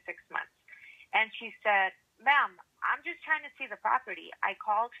next 3 to 6 months? And she said, ma'am, I'm just trying to see the property. I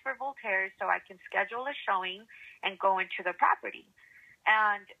called for Voltaire so I can schedule a showing and go into the property.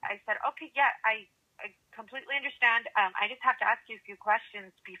 And I said, okay, yeah, I completely understand. I just have to ask you a few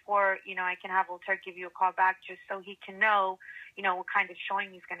questions before, I can have Voltaire give you a call back just so he can know, what kind of showing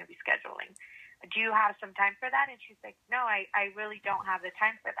he's going to be scheduling. Do you have some time for that? And she's like, no, I really don't have the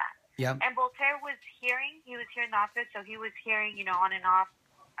time for that. Yeah. And Voltaire he was here in the office, so he was hearing, on and off.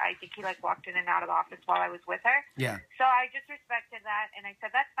 I think he walked in and out of the office while I was with her. Yeah. So I just respected that. And I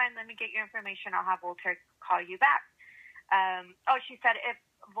said, that's fine. Let me get your information. I'll have Voltaire call you back. She said, if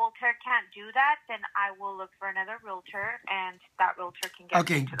Voltaire can't do that, then I will look for another realtor, and that realtor can get.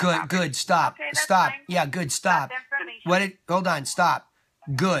 Okay, good. Stop. Okay, stop. Fine. Yeah, good. Stop. Information. Hold on. Stop.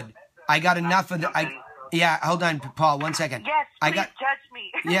 Good. I got enough of the. Hold on, Paul. 1 second. Yes, please judge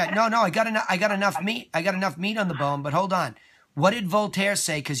me. Yeah, no. I got enough meat. I got enough meat on the bone. But hold on. What did Voltaire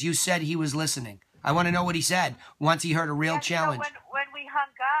say? Because you said he was listening. I want to know what he said once he heard a real challenge. So when we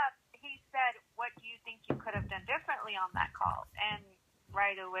hung up, he said, "What do you think you could have done differently on that call?" And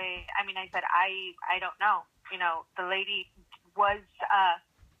right away, I said, I don't know. The lady was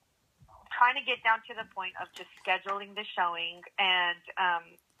trying to get down to the point of just scheduling the showing. And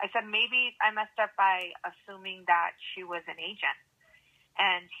I said, maybe I messed up by assuming that she was an agent.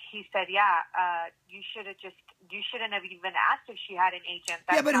 And he said, you shouldn't have even asked if she had an agent.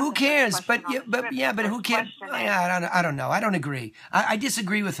 That's but who cares? But who cares? I don't know. I don't agree. I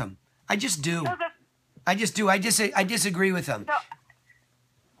disagree with him. I just do. I disagree with him.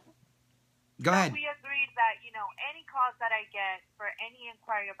 Go ahead. We agreed that, any calls that I get for any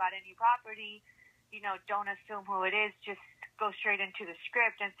inquiry about any property, don't assume who it is. Just go straight into the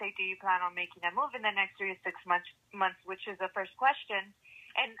script and say, do you plan on making a move in the next 3 to 6 months, which is the first question.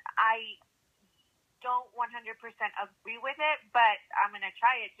 And I don't 100% agree with it, but I'm going to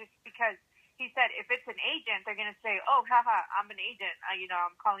try it just because he said if it's an agent, they're going to say, oh, haha, I'm an agent.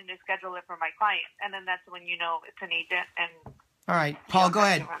 I'm calling to schedule it for my client. And then that's when it's an agent. And all right, Paul, go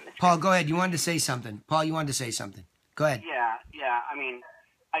ahead. Paul, go ahead. You wanted to say something. Go ahead. Yeah.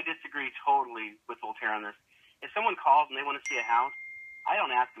 I disagree totally with Voltaire on this. If someone calls and they want to see a house, I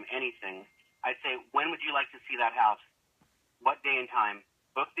don't ask them anything. I say, when would you like to see that house? What day and time?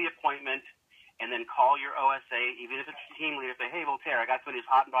 Book the appointment, and then call your OSA, even if it's a team leader. Say, hey, Voltaire, I got somebody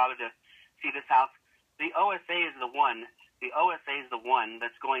who's hot and bothered to see this house. The OSA is the one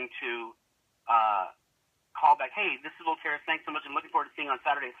that's going to call back, hey, this is Voltaire. Thanks so much. I'm looking forward to seeing you on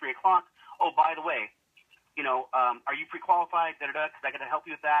Saturday at 3 o'clock. Oh, by the way, are you pre-qualified? Because I got to help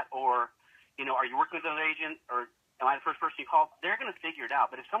you with that. Or, are you working with an agent? Or am I the first person you call? They're going to figure it out.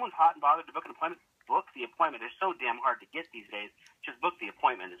 But if someone's hot and bothered to book an appointment, book the appointment. They're so damn hard to get these days. Just book the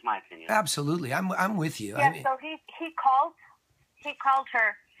appointment, is my opinion. Absolutely. I'm with you. Yeah, so he called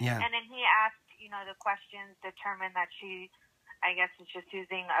her. Yeah. And then he asked, the questions, determined that she, I guess, is just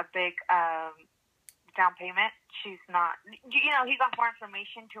using a big down payment. She's not, he got more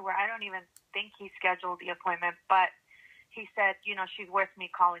information to where I don't even think he scheduled the appointment, but he said, she's worth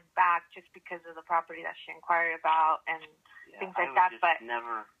me calling back just because of the property that she inquired about and things like that. But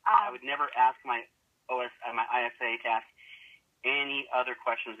I would never ask my ISA to ask any other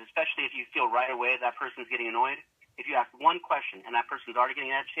questions, especially if you feel right away that person's getting annoyed. If you ask one question and that person's already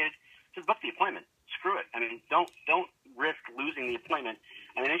getting agitated, just book the appointment. Screw it. Don't risk losing the appointment.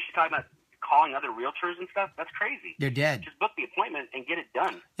 And then she's talking about calling other realtors and stuff. That's crazy. They're dead. Just book the appointment and get it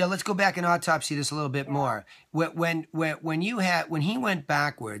done. Yeah, let's go back and autopsy this a little bit more. When he went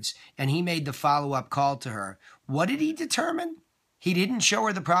backwards and he made the follow-up call to her, what did he determine? He didn't show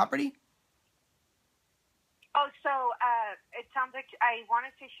her the property? Oh, so it sounds like I want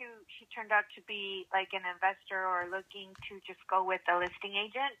to say she turned out to be like an investor or looking to just go with a listing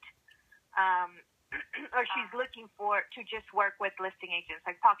agent. Or she's looking to just work with listing agents,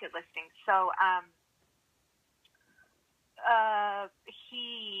 like pocket listings. So I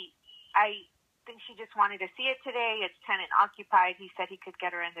think she just wanted to see it today. It's tenant occupied. He said he could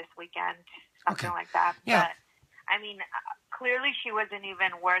get her in this weekend, something like that. Yeah. But clearly she wasn't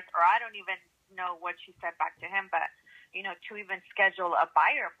even worth, or I don't even know what she said back to him, but to even schedule a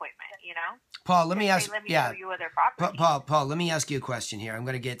buyer appointment, Paul, let me ask. Paul, let me ask you a question here. I'm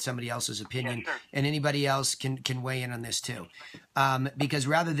going to get somebody else's opinion, Yeah, sure. and anybody else can weigh in on this too. Because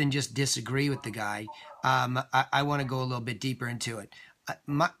rather than just disagree with the guy, I want to go a little bit deeper into it.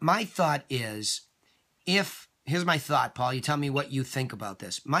 My thought is, here's my thought, Paul, you tell me what you think about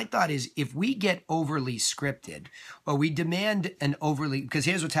this. My thought is if we get overly scripted or we demand an overly, because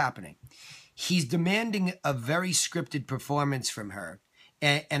here's what's happening. He's demanding a very scripted performance from her.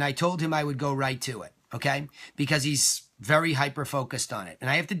 And I told him I would go right to it, okay? Because he's very hyper-focused on it. And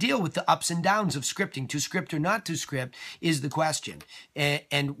I have to deal with the ups and downs of scripting. To script or not to script is the question.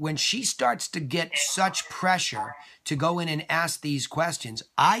 And when she starts to get such pressure to go in and ask these questions,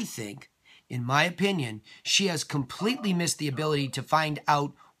 I think, in my opinion, she has completely missed the ability to find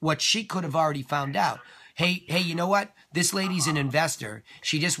out what she could have already found out. Hey, you know what? This lady's an investor.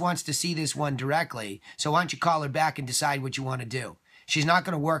 She just wants to see this one directly. So why don't you call her back and decide what you want to do? She's not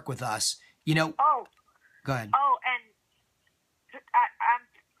going to work with us. You know. Oh. Go ahead. Oh, and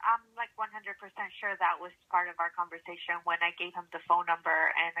I'm like 100% sure that was part of our conversation when I gave him the phone number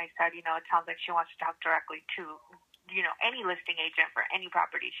and I said, it sounds like she wants to talk directly to, any listing agent for any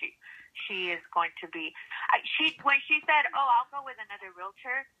property. She is going to be. When she said, "Oh, I'll go with another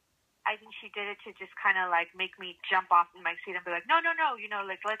realtor," I think she did it to just kind of like make me jump off in my seat and be like, no,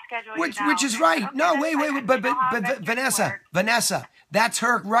 let's schedule it now. Which is right. Okay, no, wait, but Vanessa, that's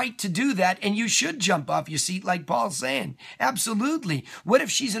her right to do that, and you should jump off your seat like Paul's saying. Absolutely. What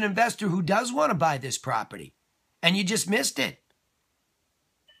if she's an investor who does want to buy this property, and you just missed it?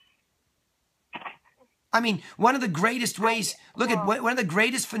 I mean, one of the greatest ways. One of the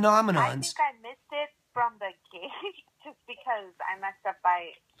greatest phenomenons. I think I missed it from the gate just because I messed up by.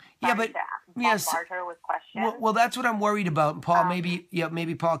 Bombard her with questions. Well, that's what I'm worried about. And Paul,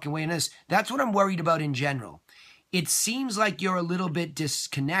 maybe Paul can weigh in this. That's what I'm worried about in general. It seems like you're a little bit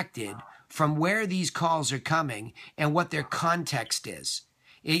disconnected from where these calls are coming and what their context is.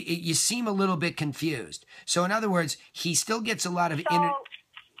 You seem a little bit confused. So, in other words, he still gets a lot of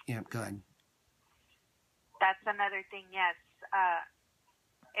Yeah, go ahead. That's another thing. Yes.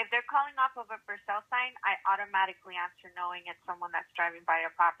 If they're calling off of a for sale sign, I automatically answer knowing it's someone that's driving by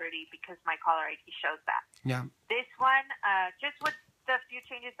a property because my caller ID shows that. Yeah. This one, just with the few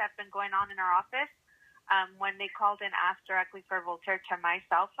changes that's been going on in our office, when they called and asked directly for Voltaire to my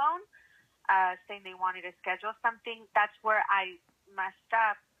cell phone, saying they wanted to schedule something, that's where I messed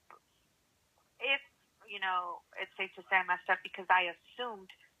up. If, it's safe to say I messed up because I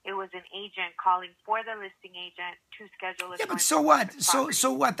assumed it was an agent calling for the listing agent to schedule a. Yeah, but so what?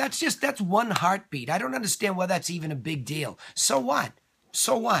 So what? That's one heartbeat. I don't understand why that's even a big deal. So what?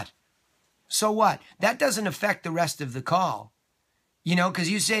 So what? So what? That doesn't affect the rest of the call.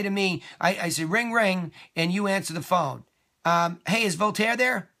 Because you say to me, I say ring, ring, and you answer the phone. Hey, is Voltaire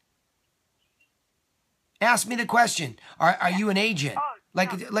there? Ask me the question. Are you an agent?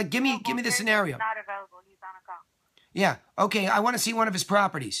 No. Give me the scenario. Not available. He's on a call. Yeah. Okay. I want to see one of his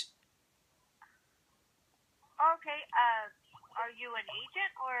properties. Okay. Are you an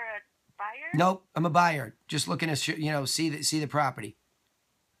agent or a buyer? Nope. I'm a buyer. Just looking to see the property.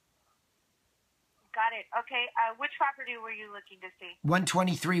 Got it. Okay. Which property were you looking to see?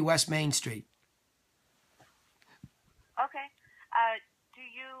 123 West Main Street. Okay.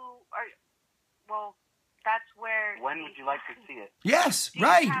 That's where. When would you like to see it? Yes,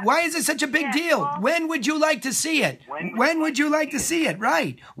 right. Why is it such a big deal? Well, when would you like to see it? When would you like to see it?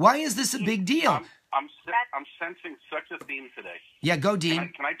 Right. Why is this a big deal? I'm sensing such a theme today. Yeah, go,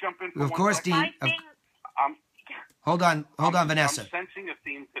 Dean. Can I jump in? For of course, Dean. Hold on, Vanessa. I'm sensing a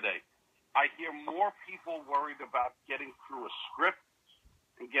theme today. I hear more people worried about getting through a script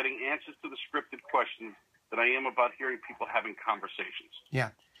and getting answers to the scripted questions than I am about hearing people having conversations. Yeah.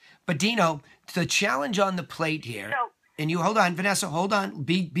 But Dino, the challenge on the plate here, and you hold on, Vanessa, hold on.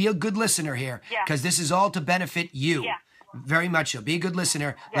 Be a good listener here, because this is all to benefit you. Yeah. Very much so. Be a good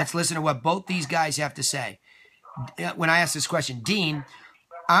listener. Yeah. Let's listen to what both these guys have to say. When I ask this question, Dean,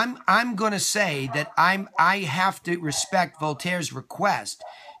 I'm going to say that I have to respect Voltaire's request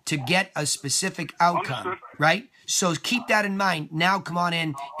to get a specific outcome, right? So keep that in mind. Now come on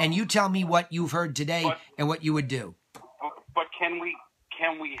in and you tell me what you've heard today and what you would do. But can we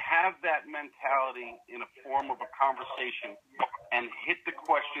have that mentality in a form of a conversation and hit the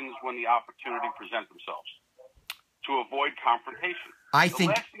questions when the opportunity presents themselves to avoid confrontation? The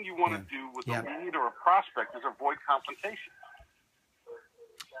last thing you want to do with a lead or a prospect is avoid confrontation.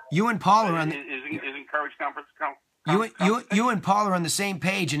 You and Paul are on is encourage confrontation. You and Paul are on the same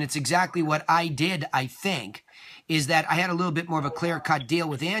page, and it's exactly what I did, I think, is that I had a little bit more of a clear-cut deal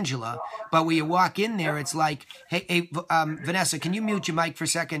with Angela, but when you walk in there, it's like, hey, Vanessa, can you mute your mic for a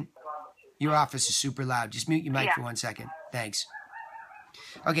second? Your office is super loud. Just mute your mic for 1 second. Thanks.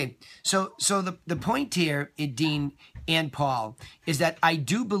 Okay, so the point here, Dean and Paul, is that I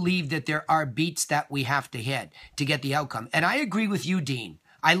do believe that there are beats that we have to hit to get the outcome. And I agree with you, Dean.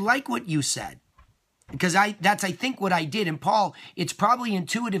 I like what you said. because that's I think what I did. And Paul, it's probably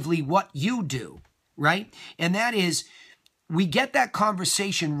intuitively what you do, right? And that is, we get that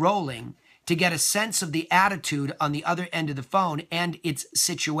conversation rolling to get a sense of the attitude on the other end of the phone and its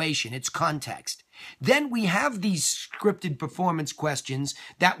situation, its context. Then we have these scripted performance questions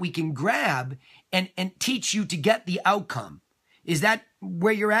that we can grab and teach you to get the outcome. Is that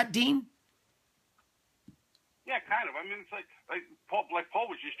where you're at, Dean? Yeah, kind of. I mean, it's like Paul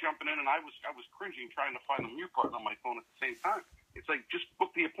was just jumping in, and I was cringing trying to find the mute button on my phone at the same time. It's like, just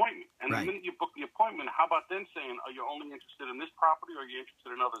book the appointment. And Right. the minute you book the appointment, how about then saying, are you only interested in this property, or are you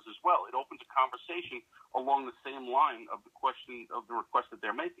interested in others as well? It opens a conversation along the same line of the question of the request that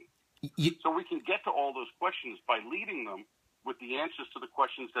they're making. So we can get to all those questions by leading them with the answers to the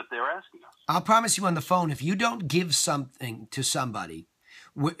questions that they're asking us. I'll promise you on the phone, if you don't give something to somebody,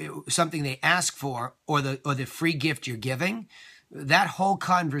 something they ask for, or the free gift you're giving, that whole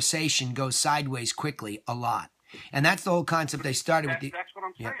conversation goes sideways quickly a lot. And that's the whole concept they started with. That's what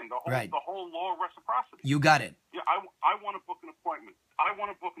I'm saying. Right. The whole law of reciprocity. You got it. Yeah, I want to book an appointment. I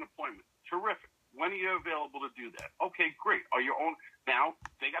want to book an appointment. Terrific. When are you available to do that? Okay, great. Are you on now?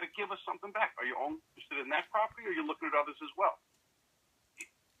 They got to give us something back. Are you only interested in that property, or are you looking at others as well?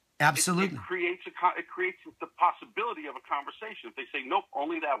 Absolutely. It creates the possibility of a conversation. If they say nope,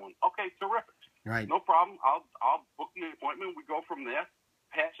 only that one. Okay, terrific. Right. No problem. I'll book the appointment. We go from there.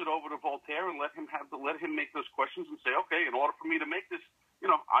 Pass it over to Voltaire and let him make those questions and say, okay, in order for me to make this,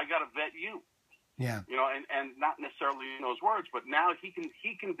 I got to vet you. Yeah. And not necessarily in those words, but now he can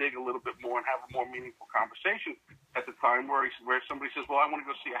dig a little bit more and have a more meaningful conversation at the time where somebody says, well, I want to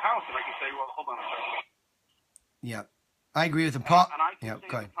go see a house, and I can say, well, hold on a second. Yeah. I agree with him, Paul. And I can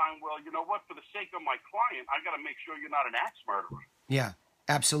say at the time, well, you know what? For the sake of my client, I got to make sure you're not an axe murderer. Yeah.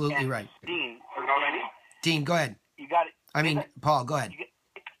 Absolutely right. Dean, You know what I mean? Dean, go ahead. you got it. Paul, go ahead.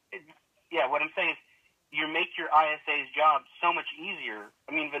 Yeah, what I'm saying is, you make your ISA's job so much easier.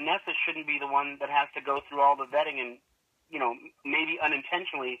 I mean, Vanessa shouldn't be the one that has to go through all the vetting and, maybe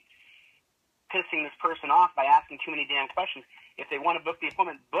unintentionally pissing this person off by asking too many damn questions. If they want to book the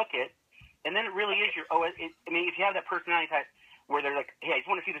appointment, book it. And then it really is your if you have that personality type where they're like, hey, I just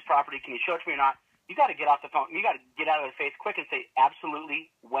want to see this property. Can you show it to me or not? You got to get off the phone. You got to get out of their face quick and say,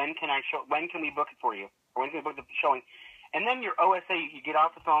 absolutely, when can we book it for you? Or when can we book the showing? And then your OSA, you get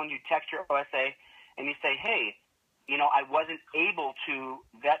off the phone, you text your OSA, and you say, hey, I wasn't able to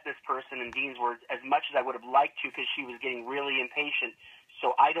vet this person, in Dean's words, as much as I would have liked to because she was getting really impatient.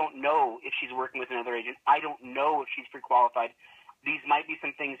 So I don't know if she's working with another agent. I don't know if she's pre-qualified. These might be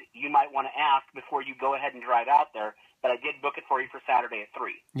some things you might want to ask before you go ahead and drive out there, but I did book it for you for Saturday at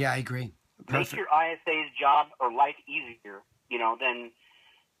 3. Yeah, I agree. Perfect. Make your ISA's job or life easier, than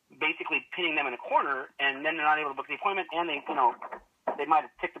basically pinning them in a corner, and then they're not able to book the appointment, and they might have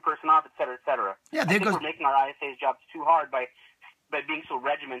ticked the person off, et cetera, et cetera. Yeah, I think we're making our ISA's jobs too hard by being so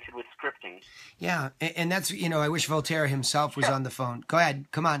regimented with scripting. Yeah, and that's, I wish Voltaire himself was on the phone. Go ahead.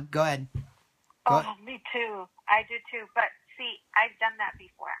 Come on. Go ahead. Me too. I do too. But see, I've done that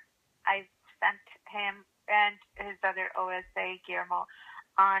before. I've sent him and his other OSA, Guillermo,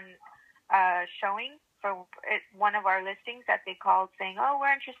 on showing for one of our listings that they called saying, oh, we're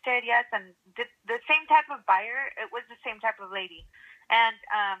interested, yes. And the same type of buyer, it was the same type of lady. And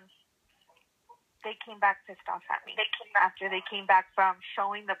they came back pissed off at me after they came back from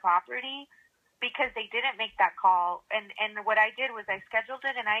showing the property because they didn't make that call. And what I did was I scheduled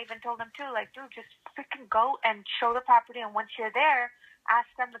it, and I even told them too, like, dude, just freaking go and show the property. And once you're there, ask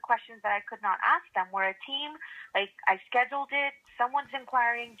them the questions that I could not ask them. We're a team. Like, I scheduled it. Someone's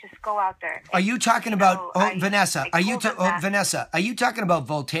inquiring. Just go out there. Are you talking about Vanessa? Vanessa, are you talking about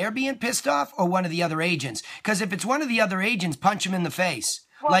Voltaire being pissed off, or one of the other agents? Because if it's one of the other agents, punch him in the face.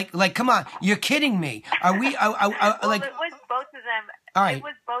 Well, like, come on, you're kidding me. Are we? Well, it was both of them. All right. It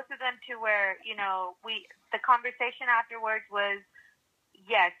was both of them to where the conversation afterwards was,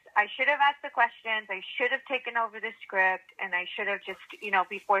 yes, I should have asked the questions. I should have taken over the script, and I should have just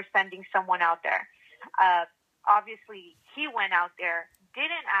before sending someone out there. Obviously, he went out there,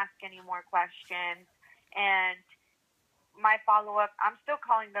 didn't ask any more questions, and my follow-up, I'm still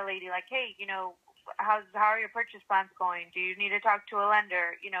calling the lady like, hey, how are your purchase plans going? Do you need to talk to a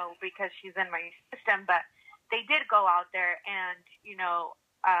lender? Because she's in my system. But they did go out there and,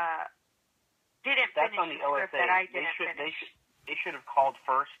 didn't That's finish on the script OSA. that I didn't finish. They should have called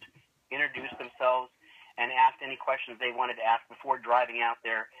first, introduced themselves, and asked any questions they wanted to ask before driving out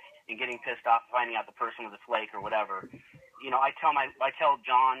there and getting pissed off, finding out the person was a flake or whatever. I tell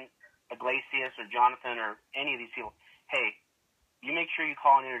John Iglesias or Jonathan or any of these people, hey, you make sure you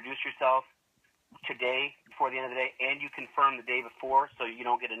call and introduce yourself today before the end of the day, and you confirm the day before so you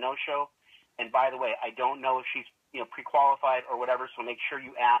don't get a no-show. And by the way, I don't know if she's pre-qualified or whatever, so make sure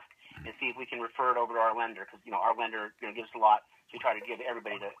you ask and see if we can refer it over to our lender, because our lender gives a lot, so we try to give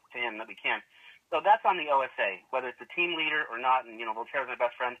everybody to him that we can. So that's on the OSA, whether it's a team leader or not, and Voltaire's my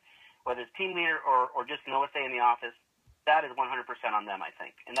best friend, whether it's team leader or just an OSA in the office, that is 100% on them, I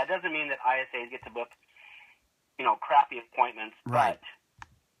think. And that doesn't mean that ISAs get to book crappy appointments, right.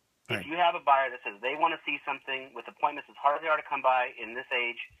 But if you have a buyer that says they want to see something with appointments as hard as they are to come by in this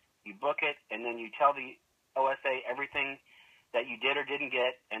age, you book it, and then you tell the OSA everything that you did or didn't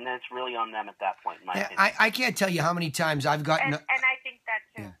get, and then it's really on them at that point, in my opinion. I can't tell you how many times I've gotten... And I think that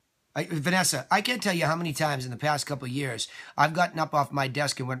too. Yeah. Vanessa, I can't tell you how many times in the past couple of years I've gotten up off my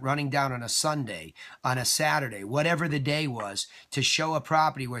desk and went running down on a Sunday, on a Saturday, whatever the day was, to show a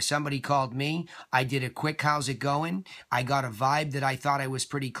property where somebody called me. I did a quick how's it going. I got a vibe that I thought I was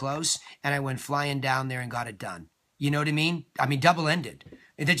pretty close, and I went flying down there and got it done. You know what I mean? I mean, double-ended.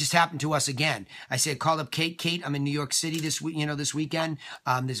 That just happened to us again. I said, call up Kate. Kate, I'm in New York City this weekend.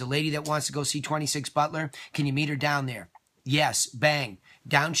 There's a lady that wants to go see 26 Butler. Can you meet her down there? Yes, bang.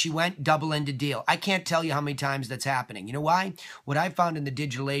 Down she went, double-ended deal. I can't tell you how many times that's happening. You know why? What I found in the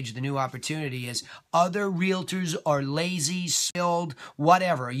digital age, the new opportunity is other realtors are lazy, spilled,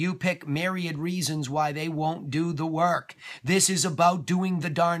 whatever. You pick myriad reasons why they won't do the work. This is about doing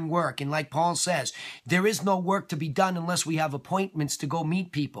the darn work. And like Paul says, there is no work to be done unless we have appointments to go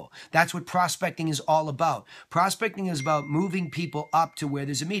meet people. That's what prospecting is all about. Prospecting is about moving people up to where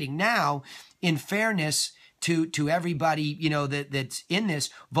there's a meeting. Now, in fairness to everybody, that's in this,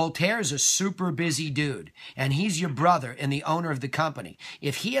 Voltaire's a super busy dude, and he's your brother and the owner of the company.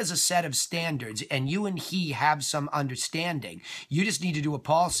 If he has a set of standards and you and he have some understanding, you just need to do what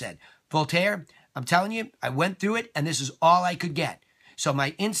Paul said. Voltaire, I'm telling you, I went through it, and this is all I could get. So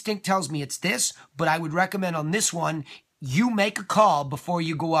my instinct tells me it's this, but I would recommend on this one, you make a call before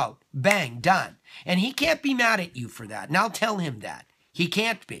you go out. Bang, done. And he can't be mad at you for that. And I'll tell him that. He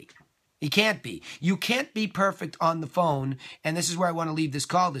can't be. He can't be. You can't be perfect on the phone, and this is where I want to leave this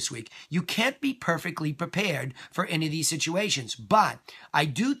call this week. You can't be perfectly prepared for any of these situations, but I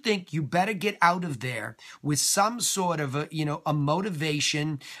do think you better get out of there with some sort of a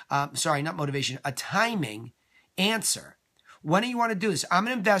motivation, a timing answer. When do you want to do this? I'm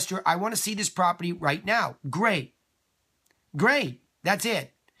an investor. I want to see this property right now. Great. That's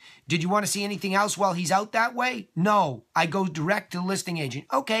it. Did you want to see anything else while he's out that way? No. I go direct to the listing agent.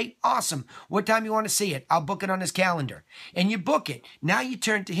 Okay, awesome. What time you want to see it? I'll book it on his calendar. And you book it. Now you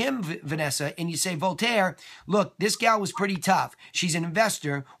turn to him, Vanessa, and you say, Voltaire, look, this gal was pretty tough. She's an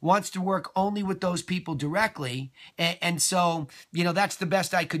investor, wants to work only with those people directly. And so, that's the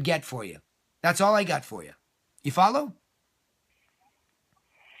best I could get for you. That's all I got for you. You follow?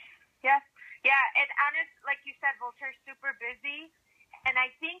 Yeah. Yeah. And honest, like you said, Voltaire's super busy. And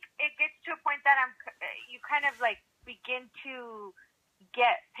I think it gets to a point that you kind of like begin to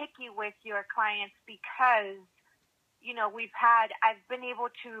get picky with your clients because, I've been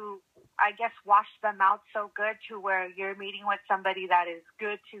able to, I guess, wash them out so good to where you're meeting with somebody that is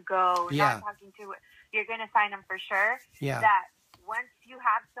good to go. Yeah. Not talking to, you're going to sign them for sure. Yeah. That once you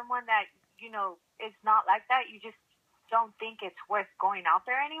have someone that, is not like that, you just don't think it's worth going out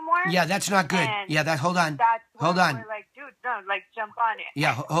there anymore. Yeah, that's not good. Hold on. Hold on. We're like, dude, no, jump on it.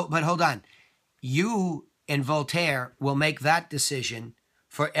 Yeah, but hold on. You and Voltaire will make that decision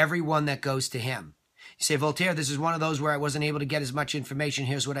for everyone that goes to him. You say, Voltaire, this is one of those where I wasn't able to get as much information.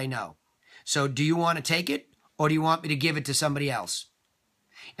 Here's what I know. So do you want to take it, or do you want me to give it to somebody else?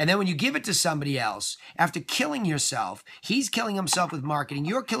 And then when you give it to somebody else, after killing yourself, he's killing himself with marketing,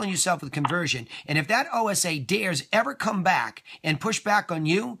 you're killing yourself with conversion. And if that OSA dares ever come back and push back on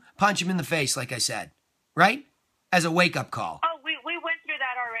you, punch him in the face, like I said, right? As a wake-up call. Oh, we went through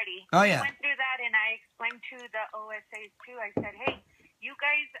that already. Oh, yeah. We went through that, and I explained to the OSAs, too. I said, hey, you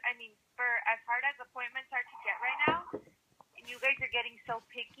guys, for as hard as appointments are to get right now, you guys are getting so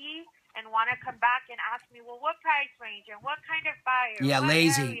picky and want to come back and ask me, well, what price range and what kind of buyer? Yeah,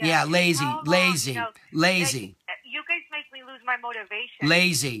 lazy. Yeah, lazy. Lazy. You guys make me lose my motivation.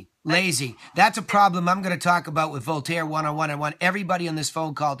 Lazy. That's a problem I'm going to talk about with Voltaire one-on-one. I want everybody on this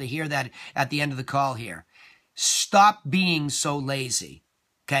phone call to hear that at the end of the call here. Stop being so lazy.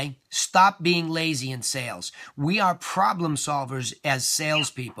 Okay? Stop being lazy in sales. We are problem solvers as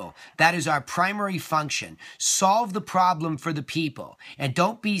salespeople. That is our primary function. Solve the problem for the people. And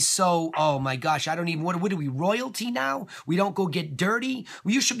don't be so, oh my gosh, I don't even, what are we, royalty now? We don't go get dirty?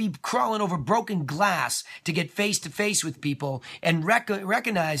 You should be crawling over broken glass to get face to face with people and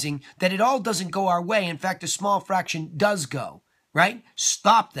recognizing that it all doesn't go our way. In fact, a small fraction does go. right?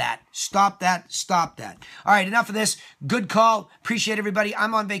 Stop that. Stop that. Stop that. All right, enough of this. Good call. Appreciate everybody.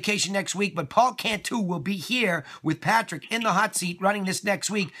 I'm on vacation next week, but Paul Cantu will be here with Patrick in the hot seat running this next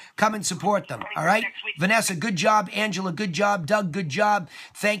week. Come and support them, all right? Vanessa, good job. Angela, good job. Doug, good job.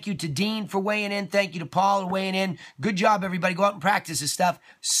 Thank you to Dean for weighing in. Thank you to Paul for weighing in. Good job, everybody. Go out and practice this stuff.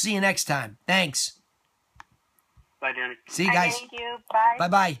 See you next time. Thanks. Bye, Danny. See you guys. Thank you. Bye.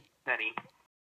 Bye-bye. Betty.